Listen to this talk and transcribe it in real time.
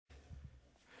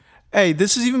Hey,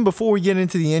 this is even before we get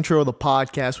into the intro of the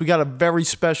podcast. We got a very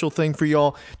special thing for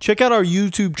y'all. Check out our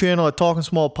YouTube channel at Talking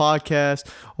Small Podcast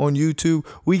on YouTube.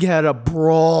 We had a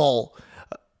brawl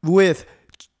with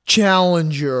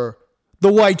Challenger,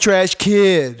 the White Trash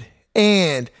Kid,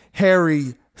 and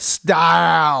Harry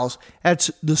Styles.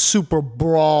 That's the Super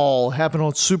Brawl. Happened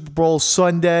on Super Bowl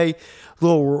Sunday.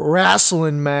 Little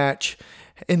wrestling match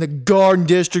in the Garden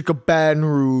District of Baton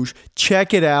Rouge.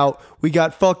 Check it out. We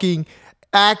got fucking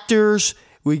actors,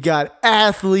 we got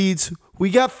athletes, we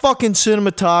got fucking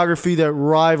cinematography that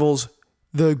rivals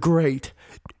the great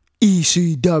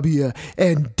ECW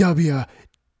and WWE.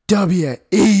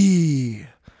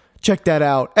 Check that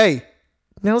out. Hey,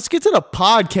 now let's get to the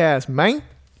podcast, man.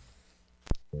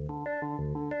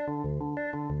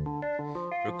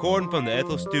 Recording from the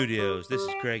Ethel Studios, this is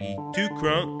Craigie Two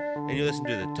Crunk, and you listen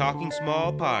to the Talking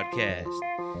Small Podcast.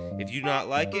 If you do not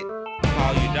like it,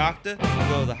 call your doctor,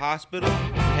 go to the hospital,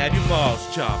 and have your balls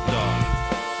chopped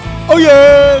off. Oh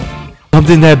yeah!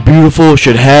 Something that beautiful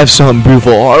should have something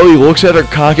beautiful. Harley looks at her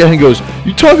cockhead and goes,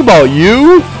 "You talk about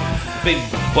you?" Big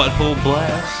butthole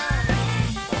blast.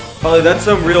 Probably that's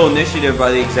some real initiative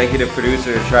by the executive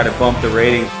producer to try to bump the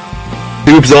ratings.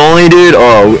 Soups only, dude?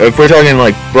 Oh, if we're talking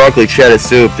like broccoli cheddar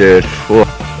soup, dude. Whoa.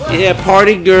 Yeah,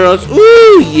 party girls.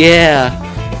 Ooh, yeah.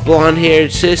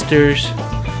 Blonde-haired sisters.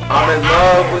 I'm in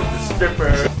love with the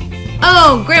stripper.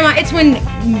 Oh, Grandma, it's when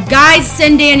guys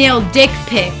send Danielle dick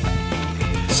pic.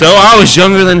 So I was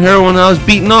younger than her when I was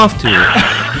beating off to her.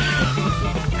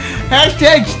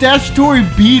 Hashtag statutory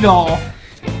beat off.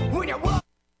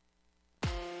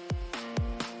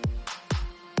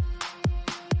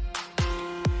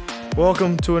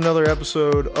 Welcome to another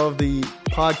episode of the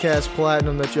Podcast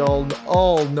Platinum that y'all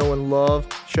all know and love.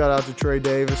 Shout out to Trey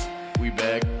Davis. We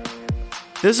back.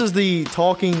 This is the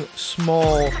Talking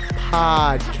Small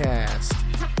Podcast,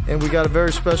 and we got a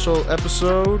very special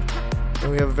episode, and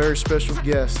we have a very special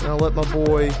guest. And I'll let my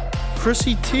boy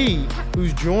Chrissy T,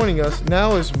 who's joining us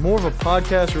now, is more of a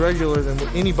podcast regular than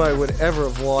what anybody would ever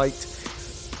have liked.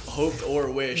 Hoped or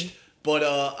wished. But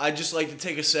I'd just like to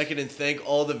take a second and thank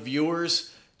all the viewers.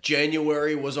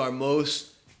 January was our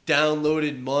most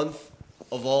downloaded month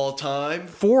of all time.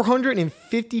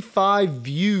 455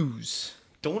 views.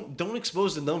 Don't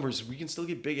expose the numbers. We can still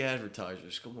get big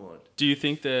advertisers. Come on. Do you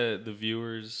think that the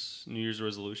viewers' New Year's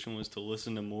resolution was to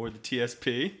listen to more of the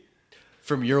TSP?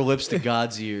 From your lips to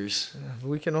God's ears.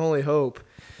 We can only hope.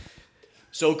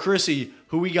 So, Chrissy,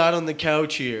 who we got on the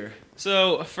couch here?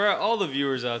 So, for all the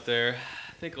viewers out there,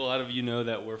 I think a lot of you know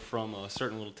that we're from a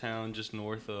certain little town just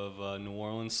north of New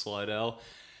Orleans, Slidell.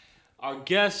 Our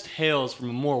guest hails from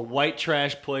a more white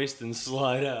trash place than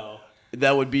Slidell.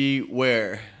 That would be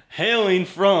where? Hailing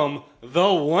from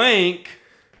the Wank,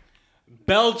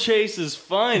 Bell Chase's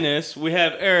finest, we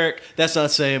have Eric. That's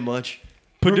not saying much.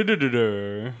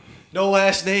 No No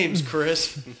last names,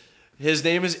 Chris. His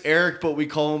name is Eric, but we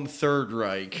call him Third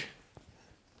Reich.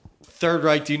 Third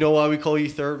Reich, do you know why we call you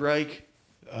Third Reich?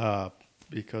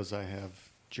 Because I have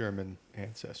German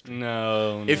ancestry.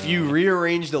 No. If you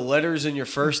rearrange the letters in your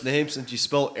first name, since you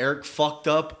spell Eric fucked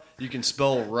up, you can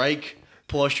spell Reich,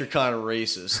 plus you're kind of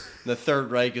racist. The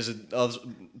Third Reich is a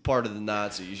part of the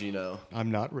Nazis, you know.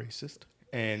 I'm not racist,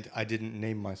 and I didn't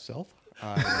name myself.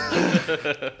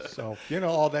 So,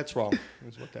 all that's wrong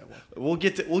is what that was.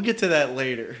 We'll get to that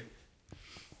later.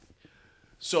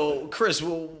 So, Chris,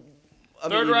 Third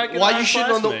Reich and why our you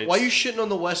classmates. shitting on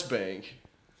the West Bank?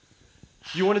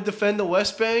 You want to defend the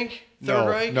West Bank? Third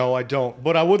Reich? No, I don't.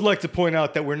 But I would like to point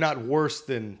out that we're not worse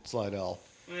than Slidell.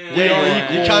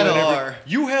 Yeah, you kind of are.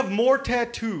 You have more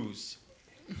tattoos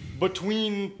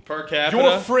between per capita.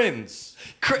 your friends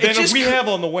than we have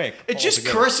on the Wank. It's just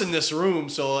altogether. Chris in this room,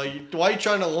 so why are you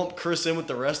trying to lump Chris in with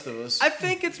the rest of us? I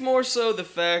think it's more so the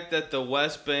fact that the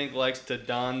West Bank likes to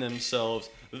don themselves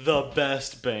the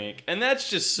best bank, and that's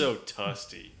just so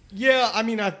tusty. Yeah, I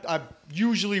mean, I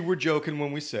usually we're joking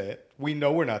when we say it. We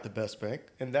know we're not the best bank,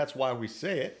 and that's why we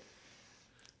say it.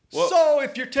 Well, so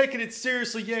if you're taking it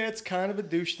seriously, yeah, it's kind of a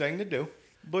douche thing to do.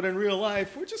 But in real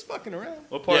life, we're just fucking around.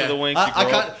 What part of the Wank you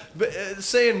grew up?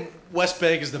 Saying West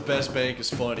Bank is the best bank is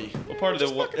funny. What part of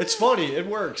the It's funny. It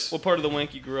works. What part of the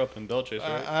Wank you grew up in? Bell Chase,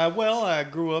 right? Well, I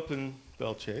grew up in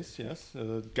Bell Chase, yes,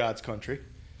 God's country.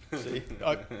 See,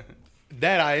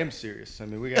 that I am serious. I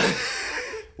mean,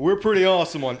 we're pretty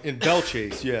awesome in Bell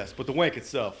Chase, yes, but the Wank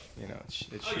itself,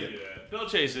 it's shit. Bell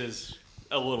Chase is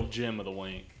a little gem of the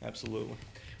Wank. Absolutely.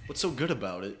 What's so good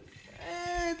about it?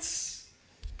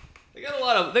 They got a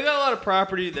lot of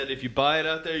property that if you buy it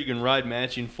out there, you can ride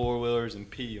matching 4-wheelers and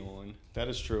pee on. That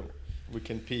is true. We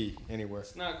can pee anywhere.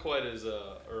 It's not quite as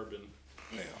urban.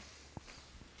 Yeah.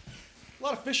 A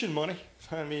lot of fishing money.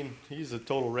 I mean, he's a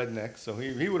total redneck, so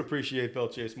he would appreciate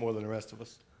Belchase more than the rest of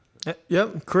us.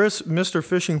 Yep, Chris, Mr.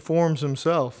 Fishing Forums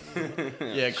himself.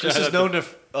 Yeah, Chris is known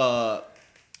to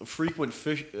frequent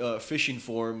fishing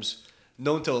forums,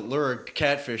 known to lure a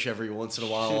catfish every once in a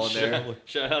while on there.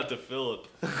 Shout out to Philip.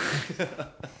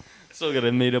 Still got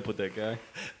to meet up with that guy.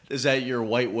 Is that your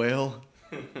white whale?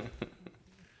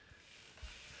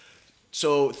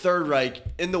 So, Third Reich,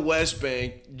 in the West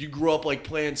Bank, you grew up like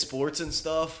playing sports and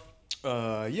stuff?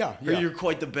 Yeah. Or you're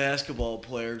quite the basketball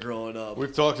player growing up?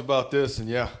 We've talked about this, and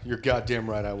yeah, you're goddamn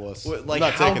right I was. What, I'm like,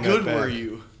 not how taking that good back. were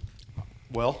you?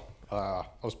 Well, I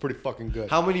was pretty fucking good.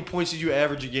 How many points did you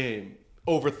average a game?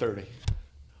 Over 30.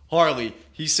 Harley,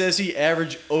 he says he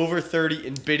averaged over 30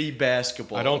 in bitty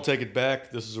basketball. I don't take it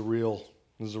back. This is a real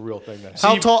thing. That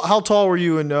How tall were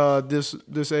you in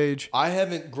this age? I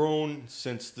haven't grown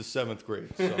since the 7th grade,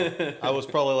 so I was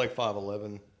probably like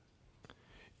 5'11".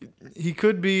 He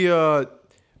could be.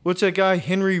 What's that guy?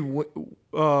 Henry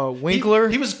Winkler.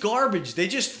 He was garbage. They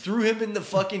just threw him in the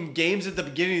fucking games at the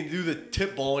beginning to do the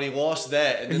tip ball, and he lost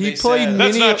that. And then He they played said,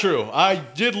 That's Many- not true. I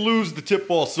did lose the tip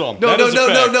ball some. No. That is a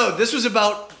fact. This was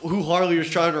about who Harley was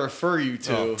trying to refer you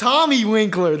to. Tommy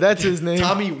Winkler. That's his name.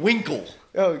 Tommy Winkle.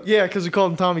 Oh yeah, because we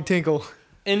called him Tommy Tinkle.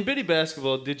 In bitty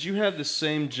basketball, did you have the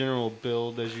same general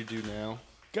build as you do now?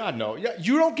 God, no. Yeah,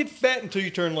 you don't get fat until you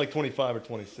turn like 25 or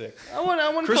 26. I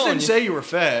want Chris didn't say you were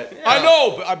fat. I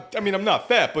know, but I mean, I'm not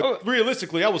fat, but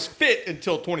realistically, I was fit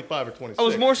until 25 or 26. I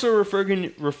was more so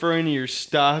referring to your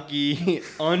stocky,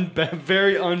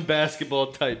 very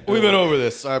unbasketball type build. We've been over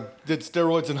this. I did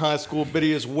steroids in high school.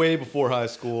 Biddy is way before high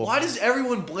school. Why does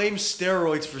everyone blame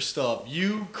steroids for stuff?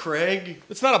 You, Craig?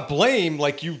 It's not a blame.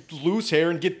 Like, you lose hair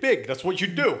and get big. That's what you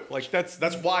do. Like,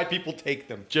 that's why people take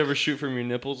them. Did you ever shoot from your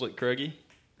nipples like Craigie?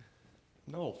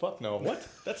 No, fuck no. What?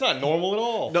 That's not normal at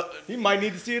all. No. He might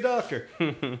need to see a doctor.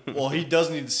 Well, he does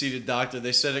need to see the doctor.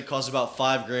 They said it costs about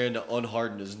 $5,000 to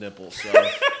unharden his nipples. So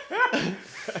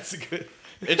That's a good.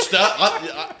 it's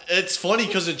not. It's funny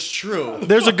because it's true.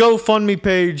 There's a GoFundMe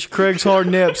page. Craig's Hard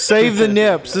Nips. Save the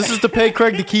nips. This is to pay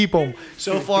Craig to keep them.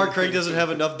 So far, Craig doesn't have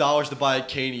enough dollars to buy a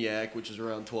Caniac, which is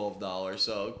around $12.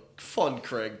 So fund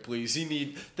Craig, please.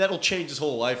 That'll change his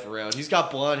whole life around. He's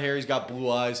got blonde hair. He's got blue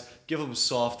eyes. Give him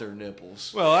softer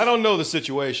nipples. Well, I don't know the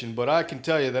situation, but I can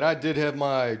tell you that I did have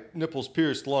my nipples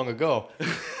pierced long ago.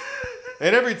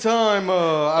 And every time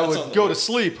I would go to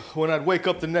sleep, when I'd wake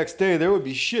up the next day, there would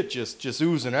be shit just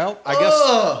oozing out.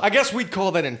 I guess we'd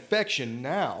call that infection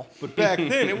now. But back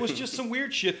then, it was just some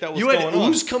weird shit that was You going had on.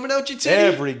 ooze coming out your titty?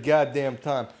 Every goddamn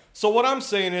time. So what I'm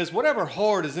saying is, whatever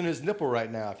hard is in his nipple right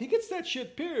now, if he gets that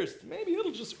shit pierced, maybe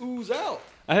it'll just ooze out.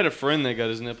 I had a friend that got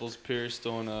his nipples pierced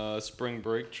on a spring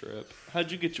break trip.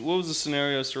 How'd you get? What was the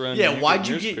scenario surrounding? Why'd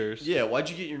you getting get? yours pierced? Yeah, why'd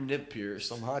you get your nip pierced?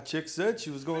 Some hot chick said she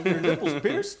was going to get her nipples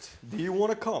pierced. Do you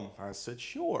want to come? I said,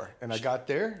 sure. And I got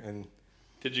there, and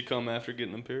Did you come after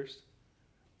getting them pierced?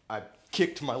 I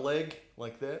kicked my leg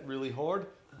like that really hard.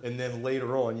 And then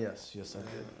later on, yes, I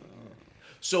did.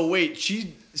 So wait,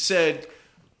 she said,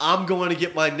 I'm going to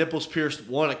get my nipples pierced,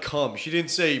 want to come. She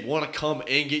didn't say want to come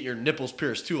and get your nipples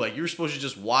pierced too. Like you were supposed to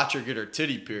just watch her get her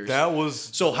titty pierced. That was,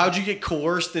 So how'd you get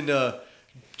coerced into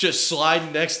just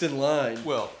sliding next in line?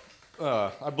 well,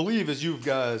 I believe as you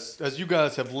guys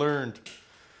have learned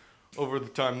over the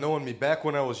time knowing me, back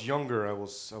when I was younger, I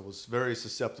was very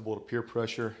susceptible to peer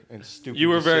pressure and stupid You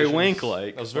were very decisions.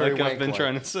 wank-like. I was very like I've been wank-like.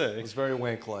 trying to I say. was very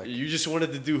wank-like. You just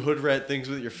wanted to do hood rat things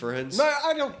with your friends? No,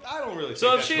 I don't really So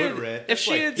think if that's she hood had- rat. if That's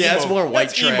she like had- Yeah, that's more white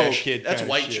that's trash. emo kid That's kinda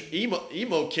white. shit.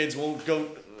 Emo kids won't go.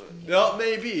 No,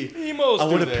 maybe. Emos I do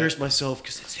want to that. pierce myself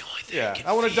because it's the only thing. Yeah,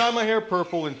 I want to dye my hair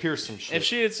purple and pierce some shit. If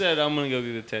she had said, "I'm gonna go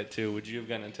get a tattoo," would you have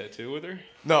gotten a tattoo with her?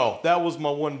 No, that was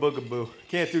my one boogaboo.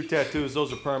 Can't do tattoos;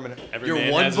 those are permanent. Every Your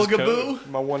man one has his code. boogaboo?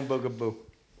 My one boogaboo.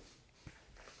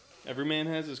 Every man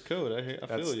has his code. I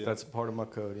feel you. That's a part of my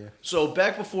code. Yeah. So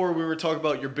back before we were talking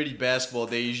about your bitty basketball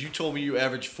days, you told me you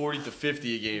averaged 40 to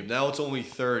 50 a game. Now it's only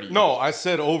 30. No, I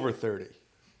said over 30.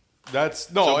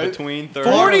 That's no. so it- between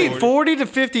 30 and 40 to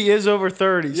 50 is over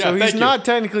 30, Yeah, so he's thank you. not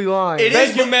technically lying. It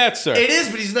Thank is, you, but- Matt, sir. It is,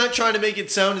 but he's not trying to make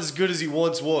it sound as good as he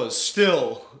once was.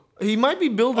 Still. He might be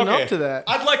building Okay, up to that.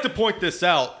 I'd like to point this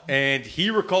out, and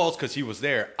he recalls because he was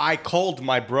there. I called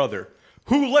my brother,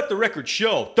 who, let the record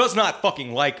show, does not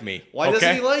fucking like me. Why okay?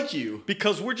 doesn't he like you?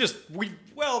 Because we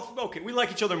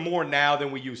like each other more now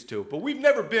than we used to, but we've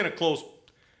never been a close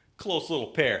little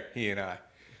pair, he and I.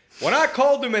 When I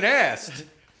called him and asked,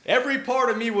 every part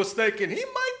of me was thinking, he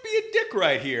might be a dick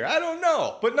right here. I don't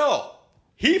know. But no.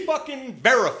 He fucking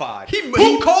verified.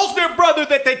 Who calls their brother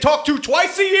that they talk to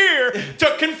twice a year to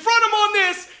confront him on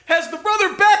this? Has the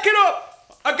brother back it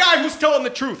up? A guy who's telling the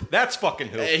truth. That's fucking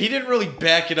who. He didn't really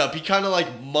back it up. He kind of like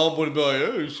mumbled and be like,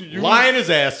 hey, so you Lying his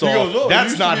ass off. goes, "Oh, it That's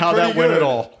used to not be how that pretty went at good."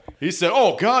 all. He said,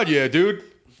 oh, God, yeah, dude.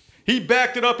 He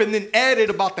backed it up and then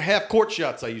added about the half-court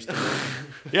shots I used to make.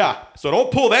 Yeah, so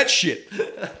don't pull that shit.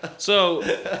 So,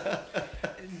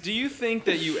 do you think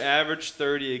that you average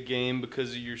 30 a game because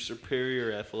of your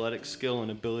superior athletic skill and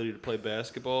ability to play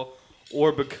basketball,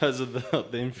 or because of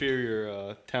the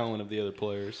inferior talent of the other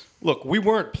players? Look, we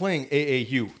weren't playing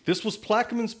AAU. This was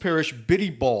Plaquemines Parish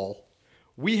Biddy Ball.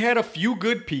 We had a few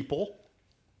good people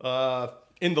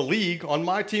in the league. On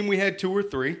my team, we had 2 or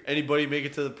 3. Anybody make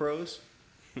it to the pros?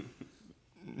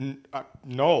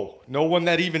 No one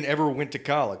that even ever went to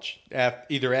college,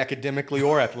 either academically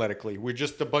or athletically. We're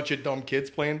just a bunch of dumb kids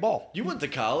playing ball. You went to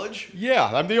college?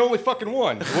 Yeah, I'm the only fucking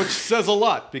one, which says a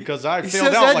lot because I He failed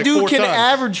says out that like dude 4 can times.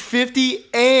 average 50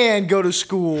 and go to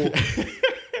school.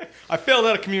 I failed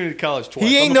out of community college twice.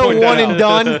 He ain't I'm no gonna point one that and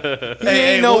out. done. He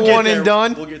ain't no we'll get one there. and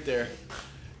done. We'll get there.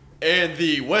 And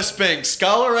the West Bank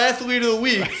Scholar Athlete of the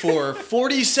Week for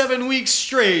 47 weeks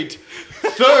straight,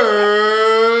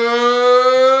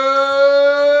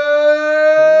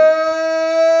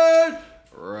 Third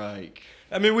Reich.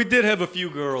 I mean, we did have a few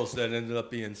girls that ended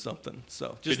up being something,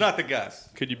 so just not the guys.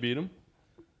 Could you beat them?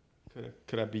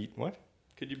 Could I beat what?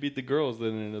 Could you beat the girls that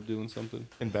ended up doing something?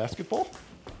 In basketball?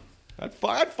 I'd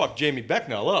fuck Jamie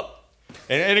Becknell up.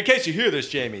 And in case you hear this,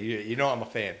 Jamie, you know I'm a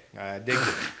fan. I dig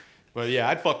it. But yeah,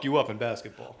 I'd fuck you up in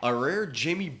basketball. A rare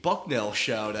Jamie Bucknell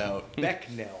shout out.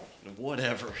 Becknell.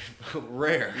 Whatever.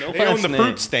 Rare. No They own last the name.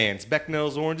 fruit stands,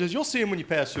 Becknell's oranges. You'll see them when you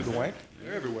pass through the wank.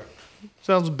 They're everywhere.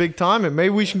 Sounds big time. And maybe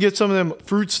we should get some of them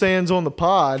fruit stands on the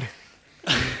pod.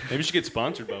 Maybe you should get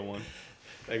sponsored by one.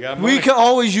 They got We money. could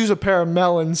always use a pair of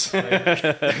melons.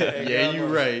 Yeah, you're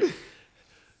right.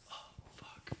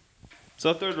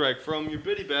 So, Third Reich, from your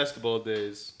Biddy basketball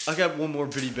days, I got one more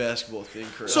bitty basketball thing,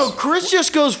 Chris. So Chris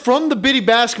just goes from the Biddy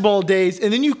basketball days,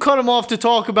 and then you cut him off to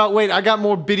talk about, wait, I got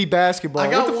more Biddy basketball. I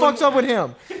got What the one fuck's up with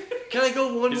him? Can I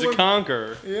go one he's more? a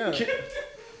conqueror. Yeah.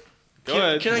 Go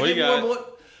ahead. Can I what do get you got? one more?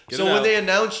 Get So it when out. they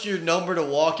announced your number to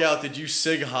walk out, did you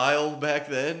sig Heil back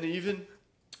then even?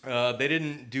 They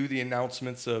didn't do the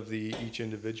announcements of each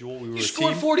individual. We were You a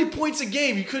scored team. 40 points a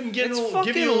game. You couldn't get It's give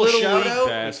fucking you a little Little shout League out?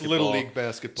 basketball. Little League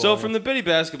basketball. So, from the Biddy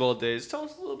basketball days, tell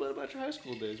us a little bit about your high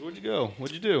school days. Where'd you go?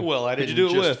 What'd you do? Well, I Who'd didn't you do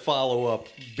it just with? follow up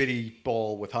Biddy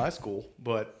ball with high school,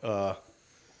 but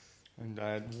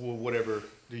whatever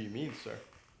do you mean, sir?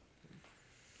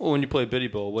 Well, when you played Biddy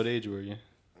ball, what age were you?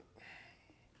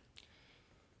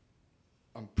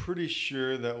 I'm pretty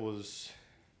sure that was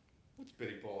what's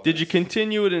Biddy ball? Did you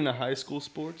continue it into high school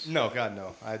sports? No, God,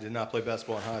 no. I did not play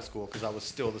basketball in high school because I was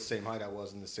still the same height I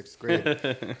was in the 6th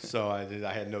grade. So I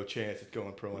had no chance at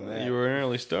going pro in that. You were an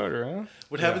early starter, huh?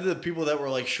 What happened to the people that were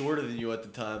like shorter than you at the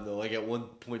time though? Like at one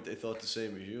point they thought the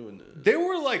same as you and There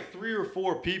were like 3 or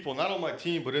 4 people, not on my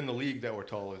team, but in the league that were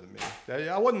taller than me.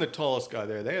 I wasn't the tallest guy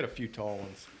there. They had a few tall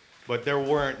ones, but there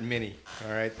weren't many.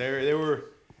 All right, there were,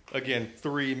 again,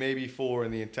 3, maybe 4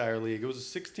 in the entire league. It was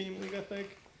a 6-team league, I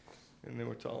think, and they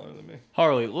were taller than me.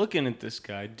 Harley, looking at this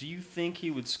guy, do you think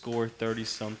he would score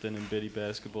 30-something in Biddy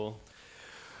basketball?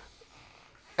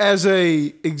 As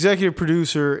a executive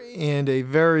producer and a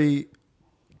very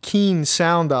keen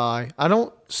sound eye, I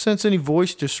don't sense any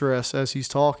voice distress as he's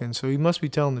talking, so he must be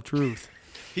telling the truth.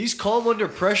 he's calm under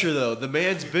pressure though. The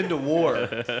man's been to war.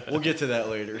 We'll get to that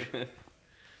later.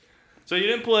 So you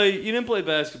didn't play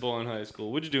basketball in high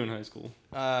school. What'd you do in high school?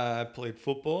 I played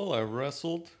football. I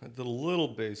wrestled. I did a little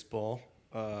baseball,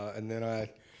 and then I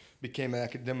became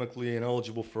academically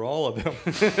ineligible for all of them.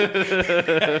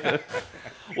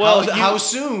 Well, how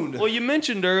soon? Well, you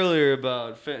mentioned earlier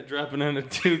about dropping out of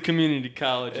 2 community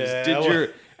colleges. Yeah, Did well- your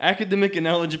academic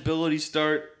ineligibility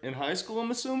start in high school,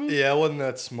 I'm assuming? Yeah, I wasn't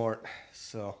that smart,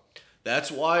 so.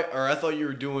 That's why, or I thought you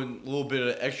were doing a little bit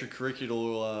of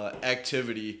extracurricular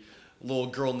activity, a little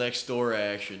girl next door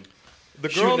action. The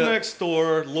girl Shooting up- next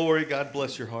door, Lori, God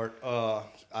bless your heart.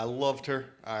 I loved her.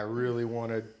 I really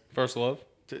wanted First love?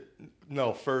 to.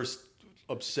 No, first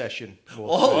obsession.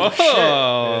 Oh, shit.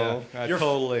 Oh. Yeah, I Your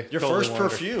totally. Your totally first wanted her.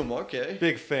 perfume, okay.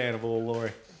 Big fan of old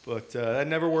Lori, but that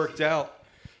never worked out.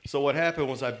 So what happened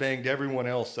was I banged everyone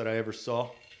else that I ever saw,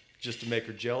 just to make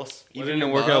her jealous. Why Even didn't it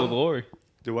your work out mom? with Lori?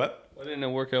 Do what? Why didn't it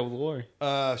work out with Lori?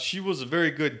 She was a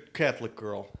very good Catholic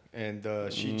girl, and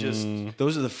she just.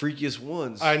 Those are the freakiest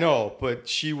ones. I know, but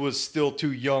she was still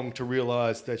too young to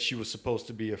realize that she was supposed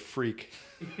to be a freak.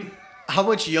 How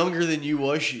much younger than you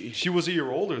was she? She was a year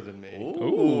older than me.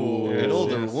 Ooh, Yes, an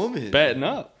older yes. woman. Batting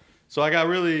up. So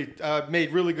I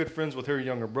made really good friends with her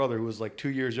younger brother, who was like 2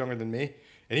 years younger than me,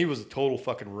 and he was a total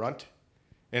fucking runt.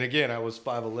 And again, I was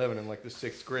 5'11" in like the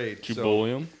 6th grade. Did you so-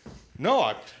 bully him?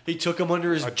 No, He took him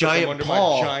under his I took giant him under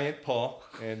paw. my giant paw,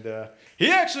 and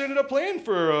he actually ended up playing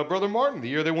for Brother Martin the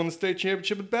year they won the state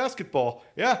championship in basketball.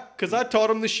 Yeah, because I taught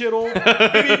him the shit old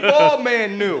baby ball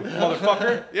man knew,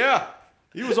 motherfucker. Yeah,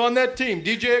 he was on that team.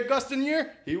 DJ Augustine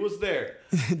year, he was there.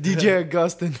 DJ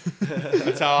Augustine.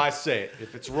 That's how I say it.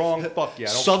 If it's wrong, fuck yeah,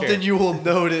 I don't Something care. you will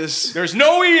notice. There's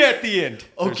no E at the end.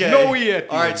 Okay. There's no E at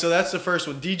the All right, end. so that's the first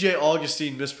one. DJ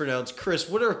Augustine mispronounced. Chris,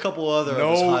 what are a couple other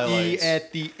of his No highlights? E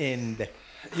at the end.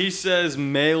 He says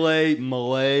Malay.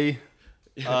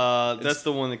 That's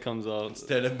the one that comes out.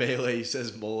 Instead of melee, he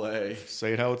says Malay.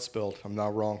 Say it how it's spelled. I'm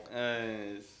not wrong.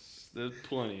 There's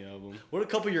plenty of them. What are a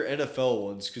couple of your NFL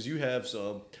ones? Because you have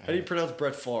some. How do you pronounce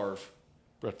Brett Favre?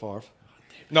 Brett Favre.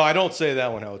 No, I don't say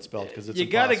that one how it's spelled because it's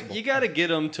impossible. You gotta get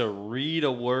them to read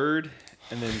a word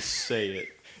and then say it.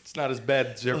 It's not as bad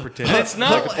as they're pretending. It's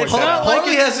not. It's not like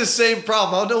Harley has the same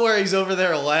problem. I don't know where he's over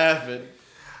there laughing.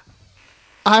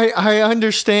 I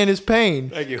understand his pain.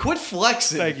 Thank you. Quit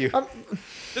flexing. Thank you.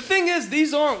 the thing is,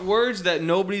 these aren't words that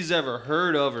nobody's ever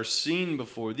heard of or seen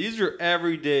before. These are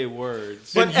everyday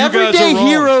words. But you guys everyday are wrong.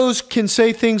 heroes can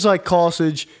say things like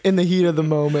Causage in the heat of the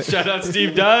moment. Shout out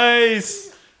Steve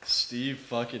Dice. Steve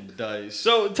fucking Dice.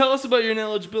 So tell us about your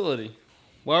ineligibility.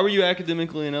 Why were you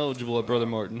academically ineligible at Brother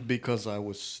Martin? Because I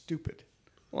was stupid.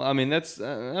 Well, I mean, that's.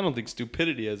 I don't think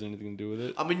stupidity has anything to do with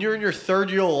it. I mean, you're in your third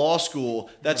year of law school.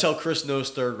 That's how Chris knows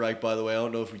Third Reich, by the way. I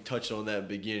don't know if we touched on that in the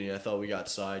beginning. I thought we got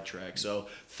sidetracked. So,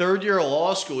 third year of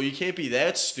law school, you can't be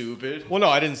that stupid. Well, no,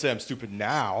 I didn't say I'm stupid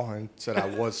now. I said I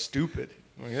was stupid.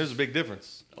 I mean, there's a big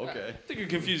difference. Okay. I think you're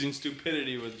confusing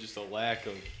stupidity with just a lack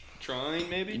of trying,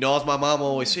 maybe. You know, as my mom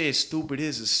always says, stupid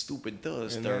is as stupid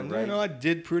does, And Third then, Reich. I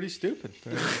did pretty stupid.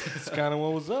 That's kind of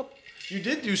what was up. You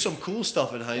did do some cool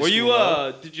stuff in high Were school. you?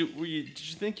 though. Did you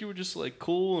think you were just like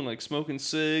cool and like smoking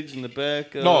cigs in the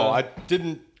back? No, I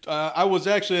didn't. I was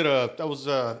actually at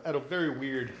a very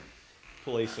weird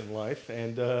place in life,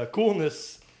 and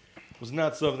coolness was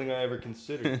not something I ever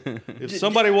considered. If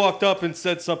somebody walked up and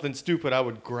said something stupid, I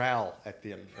would growl at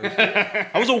them.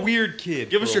 I was a weird kid.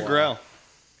 Give for us a your while. growl,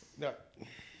 No.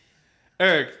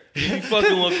 Eric. You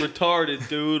fucking look retarded,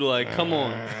 dude. Like, come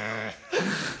on.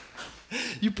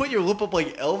 You put your lip up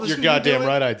like Elvis? You're when goddamn you do it?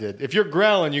 right I did. If you're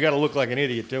growling, you got to look like an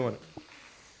idiot doing it.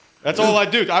 That's all I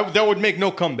do. That would make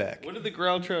no comeback. What did the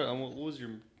growl try? What was your?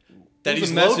 That What was he's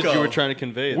the message loco. you were trying to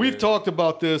convey? We've there? talked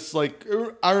about this. Like,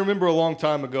 I remember a long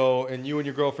time ago, and you and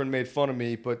your girlfriend made fun of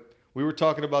me, but we were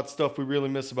talking about stuff we really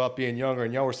miss about being younger,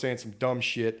 and y'all were saying some dumb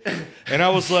shit. And I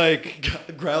was like,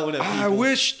 Growling at people. I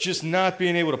wish just not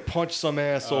being able to punch some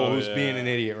asshole who's being an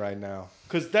idiot right now.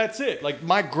 Because that's it. Like,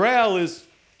 my growl is,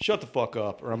 shut the fuck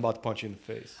up, or I'm about to punch you in the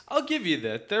face. I'll give you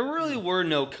that. There really were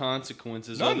no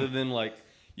consequences None. other than like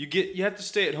you have to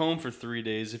stay at home for 3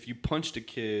 days if you punched a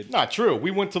kid. Not true. We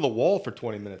went to the wall for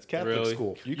 20 minutes. Catholic Really?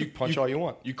 school. You can punch all you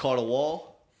want. You caught a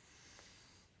wall?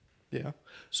 Yeah.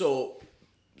 So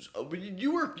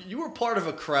you were part of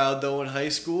a crowd though in high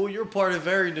school. You were part of a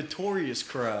very notorious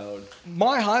crowd.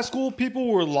 My high school people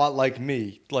were a lot like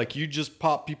me. Like, you just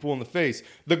pop people in the face.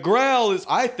 The growl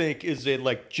I think, is a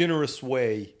like generous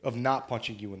way of not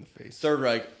punching you in the face. Third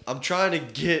Reich, I'm trying to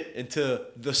get into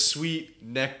the Sweet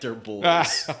Nectar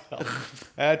Boys.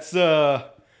 That's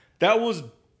that was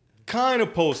kind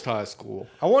of post high school.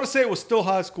 I want to say it was still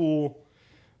high school,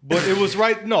 but it was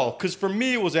because for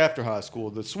me it was after high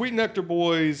school. The Sweet Nectar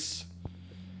Boys,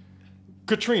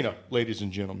 Katrina, ladies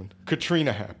and gentlemen,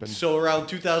 Katrina happened. So around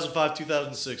 2005,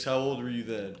 2006, how old were you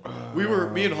then?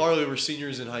 Me and Harley were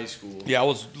seniors in high school. Yeah, I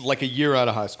was like a year out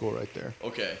of high school right there.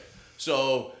 Okay,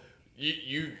 so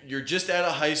you're just out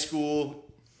of high school.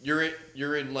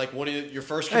 You're in like one of your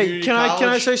first community Hey, can I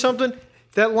college. say something?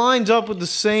 That lines up with the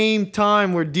same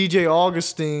time where DJ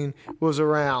Augustine was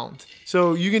around.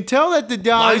 So you can tell that the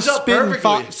guy's Lines up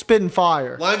perfectly. spitting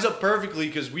fire. Lines up perfectly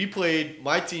because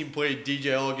my team played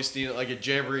DJ Augustine at like a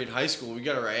jamboree in high school. We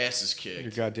got our asses kicked.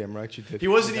 You're goddamn right you did. He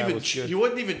wasn't That even was good. he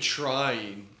wasn't even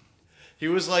trying. He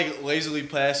was like lazily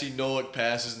passing no-look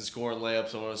passes and scoring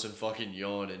layups on us and fucking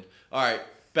yawning. All right,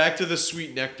 back to the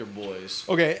Sweet Nectar Boys.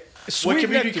 Okay. What Sweet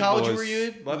community Nectar college Boys. were you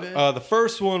in? My bad. The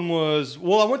first one was,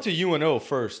 I went to UNO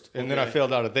first, and then I Okay.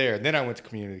 failed out of there, and then I went to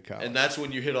community college. And that's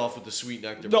when you hit off with the Sweet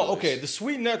Nectar Boys. No, okay, the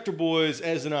Sweet Nectar Boys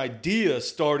as an idea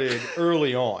started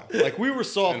early on. Like, we were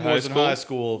sophomores in high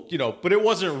school, but it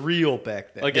wasn't real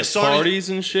back then. Like It at started- parties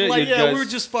and shit. Like, you yeah, guys, we were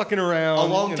just fucking around. a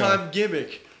long time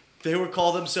gimmick. They would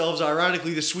call themselves,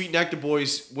 ironically, the Sweet Nectar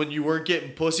Boys when you weren't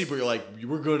getting pussy, but you're like, you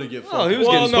were going to get fucked. Oh, he was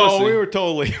Well, getting no, pussy. we were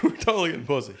totally getting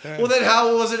pussy. Well, then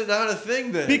how was it not a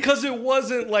thing then? Because it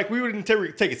wasn't like we wouldn't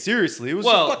take it seriously. It was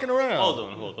well, just fucking around.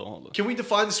 Hold on. Can we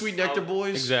define the Sweet Nectar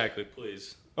Boys? Exactly,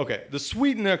 please. Okay, the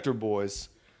Sweet Nectar Boys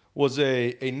was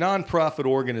a non-profit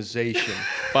organization.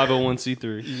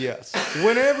 501c3. Yes.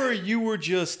 Whenever you were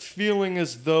just feeling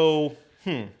as though,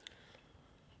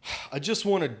 I just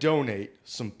want to donate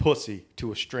some pussy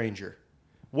to a stranger.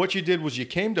 What you did was you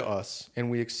came to us and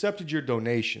we accepted your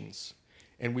donations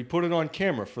and we put it on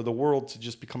camera for the world to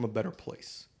just become a better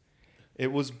place.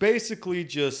 It was basically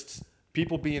just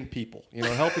people being people,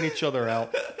 helping each other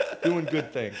out, doing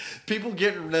good things. People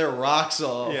getting their rocks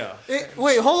off. Yeah.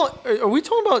 Wait, hold on. Are we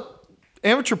talking about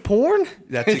amateur porn?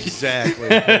 That's exactly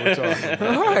what we're talking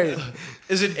about. All right.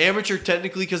 Is it amateur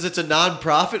technically because it's a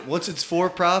non-profit? Once it's for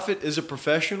profit, is it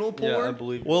professional porn? Yeah, I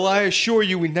believe. Well, I assure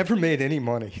you, we never made any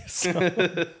money. So.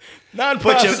 But,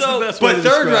 Non-profit's the best way to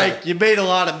Third describe it. Reich, you made a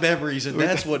lot of memories, and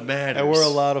that's what matters. There were a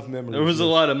lot of memories. There was a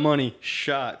lot of money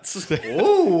shots.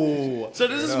 Ooh. So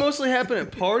does this mostly happen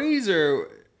at parties or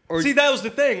See, that was the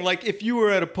thing. Like, if you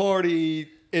were at a party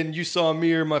and you saw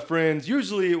me or my friends,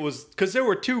 usually it was because there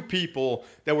were two people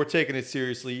that were taking it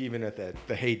seriously, even at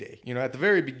the heyday. At the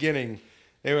very beginning,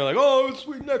 they were like, "Oh, it's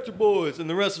Sweet Nectar Boys," and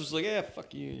the rest was like, "Yeah,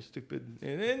 fuck you, you stupid."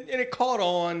 And it caught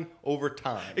on over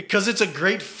time. Because it's a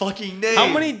great fucking name. How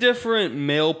many different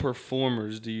male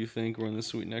performers do you think were in the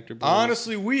Sweet Nectar Boys?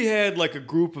 Honestly, we had like a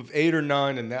group of 8 or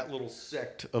 9 in that little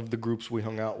sect of the groups we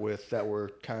hung out with that were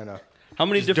kind of how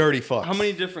many just dirty fucks. How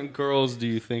many different girls do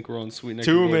you think were on Sweet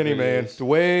Nectar too Boy many, man. videos?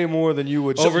 Way more than you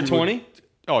would. Over 20?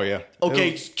 Oh yeah.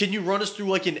 Okay, can you run us through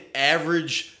like an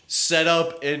average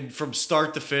setup and from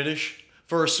start to finish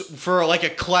for like a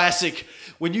classic?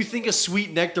 When you think of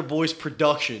Sweet Nectar Boys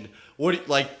production,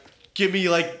 give me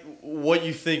like what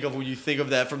you think of when you think of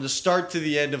that from the start to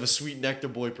the end of a Sweet Nectar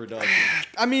Boy production.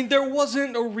 I mean, there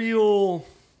wasn't a real.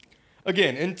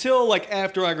 Again, until like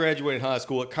after I graduated high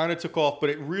school, it kind of took off, but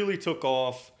it really took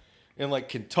off in like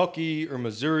Kentucky or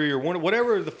Missouri or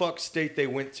whatever the fuck state they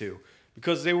went to,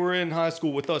 because they were in high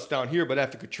school with us down here. But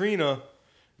after Katrina,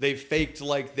 they faked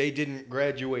like they didn't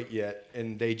graduate yet,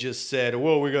 and they just said,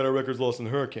 "Well, we got our records lost in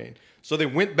the hurricane." So they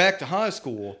went back to high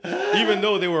school, even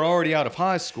though they were already out of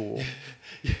high school.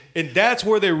 And that's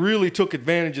where they really took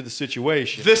advantage of the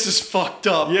situation. This is fucked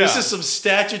up. Yeah. This is some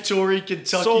statutory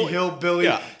Kentucky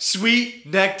hillbilly Sweet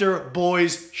Nectar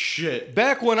Boys shit.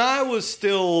 Back when I was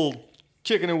still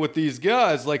kicking it with these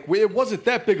guys, like it wasn't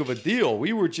that big of a deal.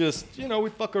 We were just,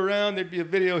 we'd fuck around. There'd be a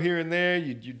video here and there.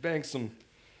 You'd bang some,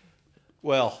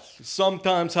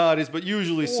 sometimes hotties, but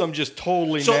usually some just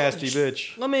totally nasty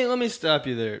bitch. Let me stop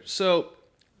you there. So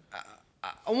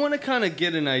I want to kind of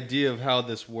get an idea of how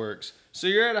this works. So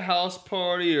you're at a house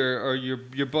party, or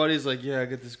your buddy's like, "Yeah, I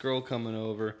got this girl coming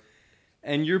over,"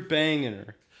 and you're banging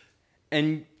her,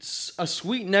 and a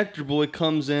Sweet Nectar Boy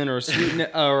comes in, or a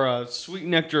Sweet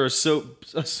Nectar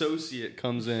associate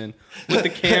comes in with the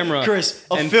camera, Chris,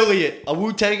 affiliate, a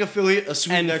Wu-Tang affiliate, a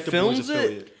Sweet Nectar Boys films it?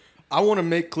 affiliate. I want to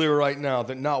make clear right now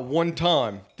that not one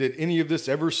time did any of this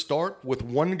ever start with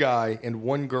one guy and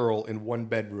one girl in one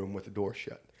bedroom with the door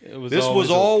shut. This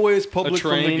was always public a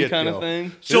train from the get-go. kind of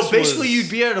thing. So This basically, was- you'd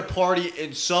be at a party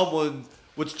and someone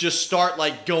would just start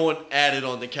like going at it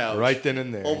on the couch. Right then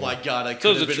and there. Oh my god, I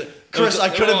So could it have was been. a Chris, I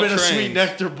they could were have all been a Sweet trained.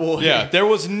 Nectar Boy. Yeah, there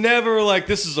was never like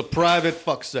this is a private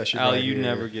fuck session. Al, right you here.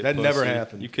 never get that pussy. never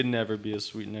happened. You could never be a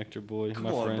Sweet Nectar Boy, Come my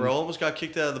on, friend. bro. Almost got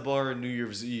kicked out of the bar on New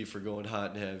Year's Eve for going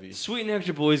hot and heavy. Sweet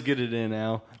Nectar Boys get it in,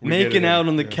 Al. We get it Making in, out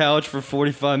on the couch for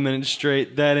 45 minutes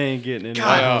straight, that ain't getting it.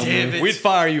 God in. damn it. We'd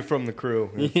fire you from the crew.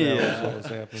 If Yeah. that was what was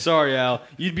happening. Sorry, Al.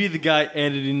 You'd be the guy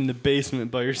editing in the basement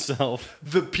by yourself.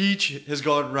 The peach has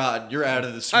gone rotten. You're out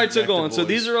of the Sweet All right, so Nectar go on. So Boys.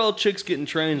 these are all chicks getting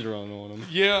trains run on them.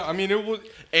 Yeah, I mean it was.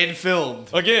 and filmed.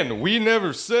 Again, we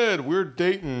never said we're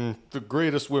dating the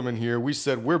greatest women here. We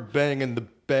said we're banging the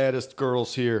baddest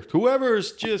girls here.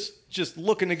 Whoever's just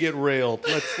looking to get railed,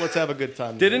 let's have a good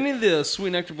time. Did together. any of the Sweet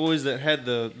Nectar Boys that had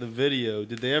the video,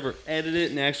 did they ever edit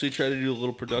it and actually try to do a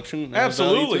little production? value to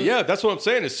Absolutely, it? yeah. That's what I'm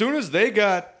saying. As soon as they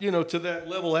got to that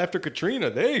level after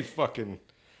Katrina, they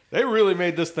really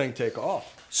made this thing take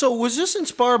off. So was this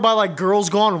inspired by like Girls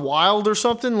Gone Wild or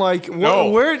something? Like No.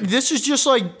 where this is just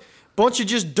like bunch of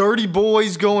just dirty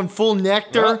boys going full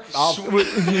nectar.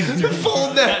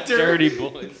 Full nectar. Dirty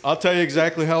Boys. I'll tell you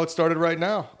exactly how it started right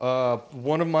now.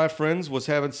 One of my friends was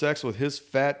having sex with his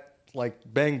fat, like,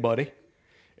 bang buddy.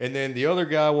 And then the other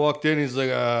guy walked in. He's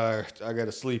like, I got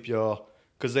to sleep, y'all.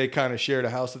 Because they kind of shared a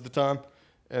house at the time.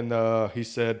 And he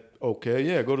said, okay,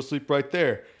 yeah, go to sleep right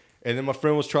there. And then my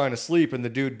friend was trying to sleep, and the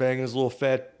dude banging his little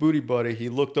fat booty buddy, he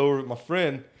looked over at my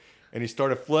friend, and he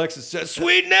started flexing and said,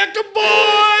 "Sweet nectar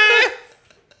boy!"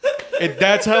 And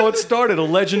that's how it started. A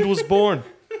legend was born.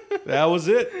 That was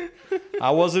it.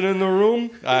 I wasn't in the room.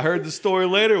 I heard the story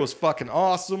later. It was fucking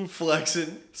awesome.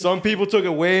 Flexing. Some people took it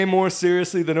way more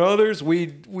seriously than others.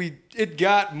 It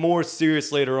got more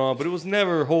serious later on, but it was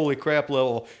never holy crap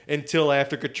level until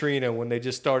after Katrina, when they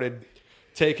just started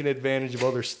taking advantage of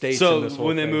other states. So in this whole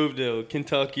when they thing. moved to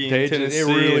Kentucky They and just- Tennessee,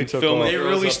 it really and took filming off. They girls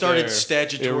really up started there.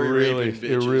 statutory raping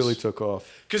bitches. it really took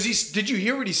off. Because did you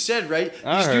hear what he said, right?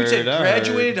 I These dudes had heard, I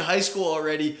graduated heard. high school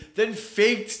already, then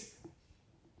faked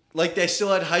like they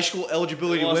still had high school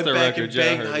eligibility They and lost went their back and records, yeah, I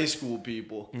banged heard. high school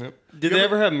people. Did they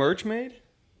ever have merch made?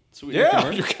 Sweet Yeah, Nectar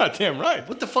merch? you're goddamn right.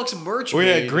 What the fuck's merch We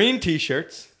made? had green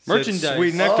T-shirts, said Merchandise.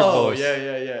 Sweet Nectar Oh, Boys.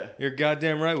 yeah. You're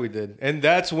goddamn right. We did, and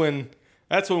that's when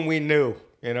we knew.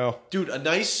 You know, Dude, a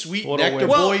nice Sweet What a Nectar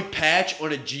win. Boy patch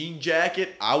on a jean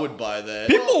jacket, I would buy that.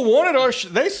 people wanted our.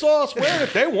 They saw us wearing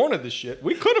it. They wanted the shit.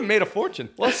 We could have made a fortune.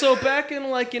 Well, so back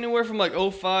in like anywhere from like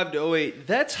 05 to 08,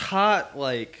 that's hot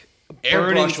like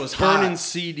Airbrush was burning hot.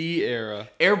 CD era.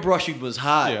 Airbrushing was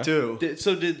hot, Yeah. too.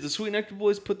 So did the Sweet Nectar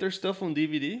Boys put their stuff on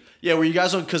DVD? Yeah, were you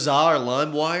guys on Kazaa or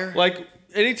LimeWire? Like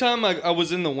anytime I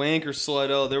was in the Wank or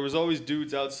Slidell, there was always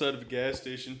dudes outside of a gas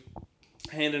station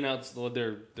handing out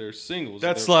their singles.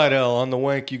 That's Their- Slidell. On the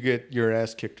wank, you get your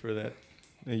ass kicked for that.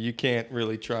 You can't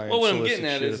really try and Well, what I'm solicit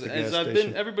getting at shit is, the as gas I've station.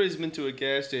 been, everybody's been to a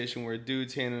gas station where a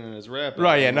dude's handing in his rap.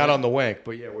 Right, yeah, album, not on the wank,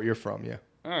 but yeah, where you're from, yeah.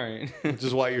 All right. Which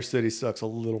is why your city sucks a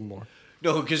little more.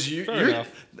 No, because Fair you're.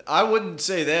 enough. I wouldn't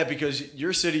say that because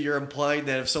your city, you're implying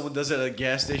that if someone does it at a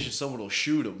gas station, someone will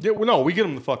shoot them. Yeah, well, no, we get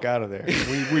them the fuck out of there.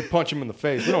 We punch them in the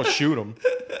face. We don't shoot them.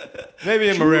 Maybe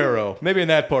in Marrero. Maybe in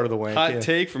that part of the wank. Hot yeah.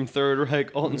 take from Third Reich.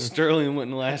 Alton Sterling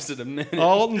wouldn't lasted a minute.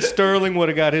 Alton Sterling would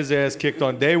have got his ass kicked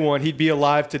on day one. He'd be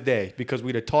alive today because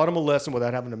we'd have taught him a lesson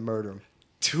without having to murder him.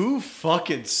 Too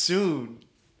fucking soon.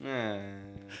 Ah.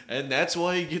 And that's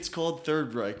why he gets called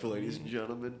Third Reich, ladies and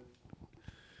gentlemen.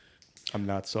 I'm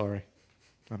not sorry.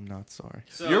 I'm not sorry.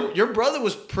 So, Your brother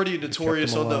was pretty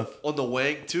notorious him on the alive.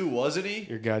 wank too, wasn't he?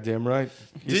 You're goddamn right.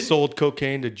 He Didn't- sold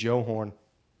cocaine to Joe Horn.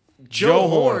 Joe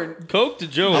Horn. Coke to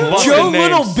Joe. I'm Horn. busting Joe names.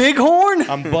 Little Bighorn?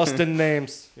 I'm busting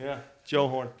names. Yeah, Joe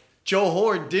Horn. Joe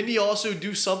Horn. Didn't he also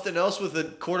do something else with a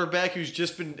quarterback who's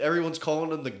just been everyone's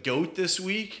calling him the GOAT this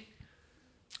week?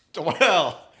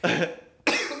 Well,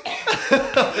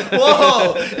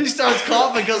 Whoa! He starts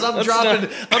coughing because I'm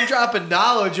dropping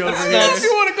knowledge over here. if you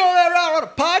want to go that route on a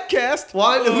podcast,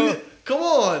 Why? Come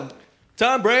on.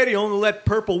 Tom Brady only let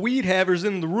purple weed havers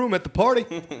in the room at the party.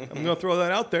 I'm gonna throw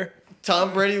that out there.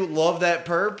 Tom Brady would love that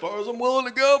perp. As far as I'm willing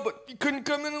to go, but you couldn't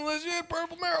come in unless you had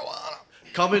purple marijuana.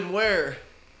 Coming where?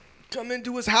 Come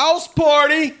into his house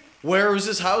party. Where was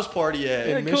this house party at?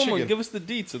 Yeah, in come on, Michigan. give us the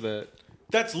deets of that.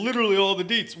 That's literally all the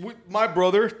deets. My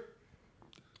brother,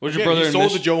 What's your again, brother he in sold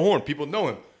to Mich- Joe Horn. People know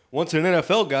him. Once an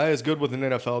NFL guy is good with an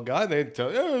NFL guy, they tell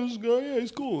you, yeah, this guy, yeah,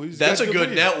 he's cool. That's a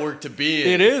good weed. network to be in.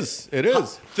 It is. It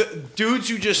is. Dudes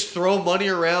who just throw money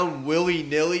around willy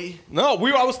nilly. No,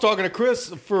 I was talking to Chris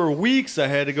for weeks. I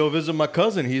had to go visit my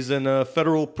cousin. He's in a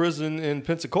federal prison in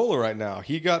Pensacola right now.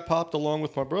 He got popped along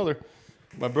with my brother.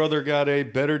 My brother got a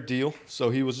better deal,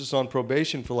 so he was just on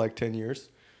probation for like 10 years.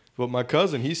 But my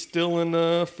cousin, he's still in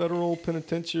a federal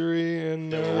penitentiary in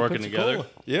They were working Pensacola. together?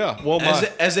 Yeah. Well,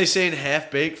 As they say in Half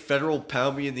Baked, federal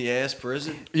pound me in the ass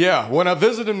prison. yeah. When I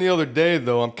visited him the other day,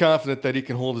 though, I'm confident that he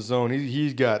can hold his own.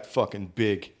 He's got fucking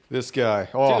big. This guy.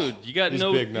 Oh, Dude, you got he's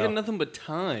no, big you now. got nothing but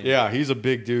time. Yeah, he's a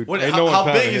big dude. What, Ain't no one how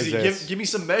pounding big is his he? ass. Give me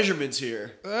some measurements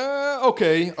here.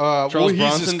 Okay. Well, Charles he's as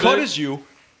Bronson cut big? as you.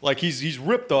 Like he's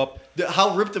ripped up.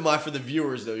 How ripped am I for the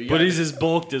viewers, though? You But gotta- he's as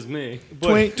bulked as me.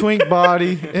 Twink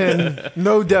body and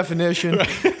no definition.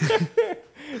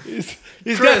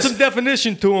 He's got Chris. some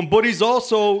definition to him, but he's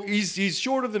also he's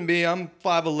shorter than me. I'm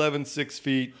 5'11", 6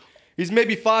 feet. He's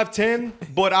maybe 5'10",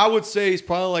 but I would say he's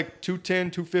probably like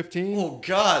 210, 215. Oh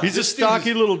God, He's a this dude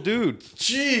stocky is- little dude.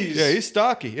 Jeez. Yeah, he's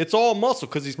stocky. It's all muscle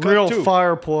because he's cut Real too.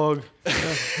 fire plug.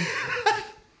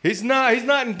 He's not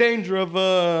in danger of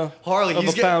Harley. of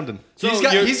He's a got, pounding.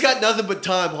 he's got nothing but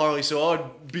time, Harley. So I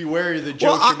would be wary of the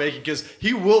jokes you're making because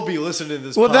he will be listening to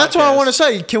this. Well, that's what I podcast. want to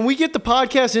say. Can we get the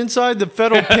podcast inside the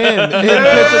federal pen in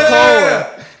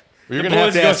Pensacola? You're gonna have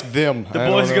boys to go- ask them. The I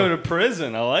don't boys know. go to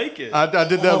prison. I like it. I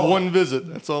did that Oh. one visit.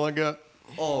 That's all I got.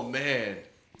 Oh man.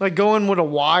 Like go in with a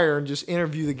wire and just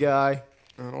interview the guy.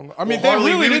 I don't know. I mean, Well,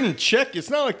 Harley, they really we would- didn't check. It's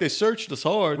not like they searched us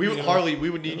hard. We you know. Harley, we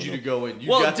would need you to go in. You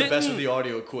Well, got the best didn't- of the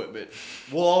audio equipment.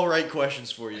 We'll all write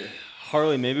questions for you.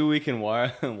 Harley, maybe we can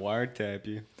wiretap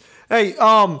you. Hey,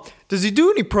 does he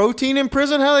do any protein in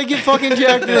prison? How they get fucking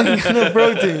jacked in no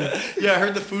protein? Yeah, I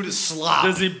heard the food is slop.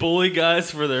 Does he bully guys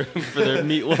for their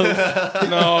meatloaf?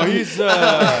 No,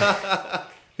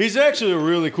 he's actually a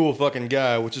really cool fucking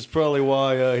guy, which is probably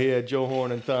why he had Joe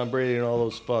Horn and Tom Brady and all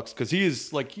those fucks. Because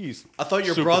he's I thought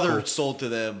your super brother cool. sold to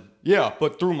them. Yeah,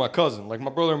 but through my cousin. Like,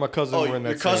 my brother and my cousin Oh, were in that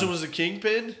your cousin same- was a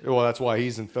kingpin? Well, that's why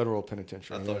he's in federal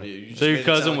penitentiary. I thought you just So made your it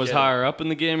sound cousin like was he had- higher up in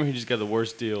the game, or he just got the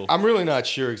worst deal? I'm really not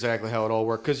sure exactly how it all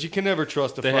worked, because you can never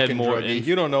trust a They had fucking more druggie.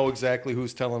 You don't know exactly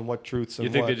who's telling what truths and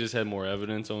You think what. they just had more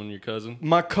evidence on your cousin?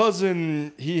 My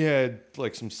cousin, he had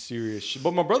like some serious shit,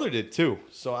 but my brother did too.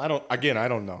 So I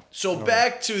don't know. So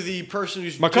back to the person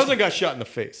who's My cousin got shot in the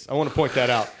face. I want to point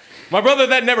that out. My brother,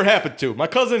 that never happened to. My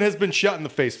cousin has been shot in the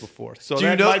face before, so Do you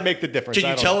that know- might make the difference. Can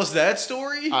you tell us that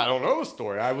story? I don't know the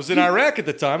story. I was in Iraq at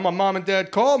the time. My mom and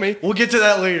dad called me. We'll get to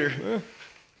that later.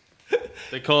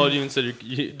 They called you and said,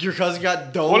 Your cousin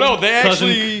got domed. Well, no, they Cousin-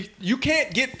 actually, you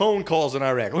can't get phone calls in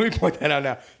Iraq. Let me point that out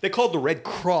now. They called the Red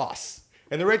Cross.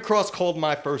 And the Red Cross called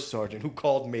my first sergeant, who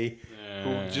called me,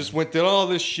 who just went through all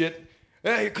this shit.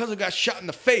 Hey, your cousin got shot in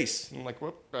the face. I'm like,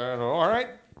 well, all right.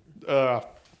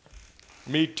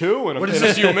 Me too, in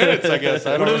a few minutes, I guess.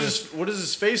 I don't know. What does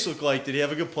his face look like? Did he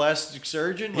have a good plastic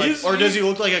surgeon? Like, He's- or does he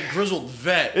look like a grizzled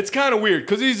vet? It's kind of weird,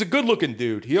 because he's a good-looking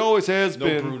dude. He always has No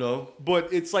been. Bruno.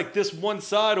 But it's like this one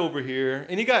side over here,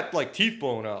 and he got like teeth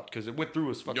blown out, because it went through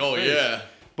his fucking Oh, face. yeah.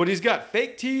 But he's got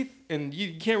fake teeth, and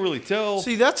you can't really tell.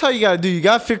 See, that's how you got to do. You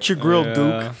got to fix your grill, Yeah.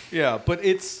 Duke. Yeah, but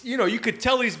it's, you could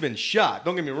tell he's been shot.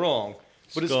 Don't get me wrong.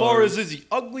 But as Scars. far as is he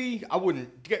ugly, I wouldn't.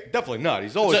 Definitely not.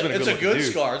 He's always been a It's good a good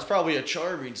dude. scar. It's probably a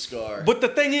charming scar. But the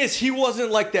thing is, he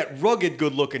wasn't like that rugged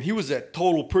good looking. He was that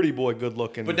total pretty boy good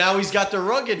looking. But now he's got the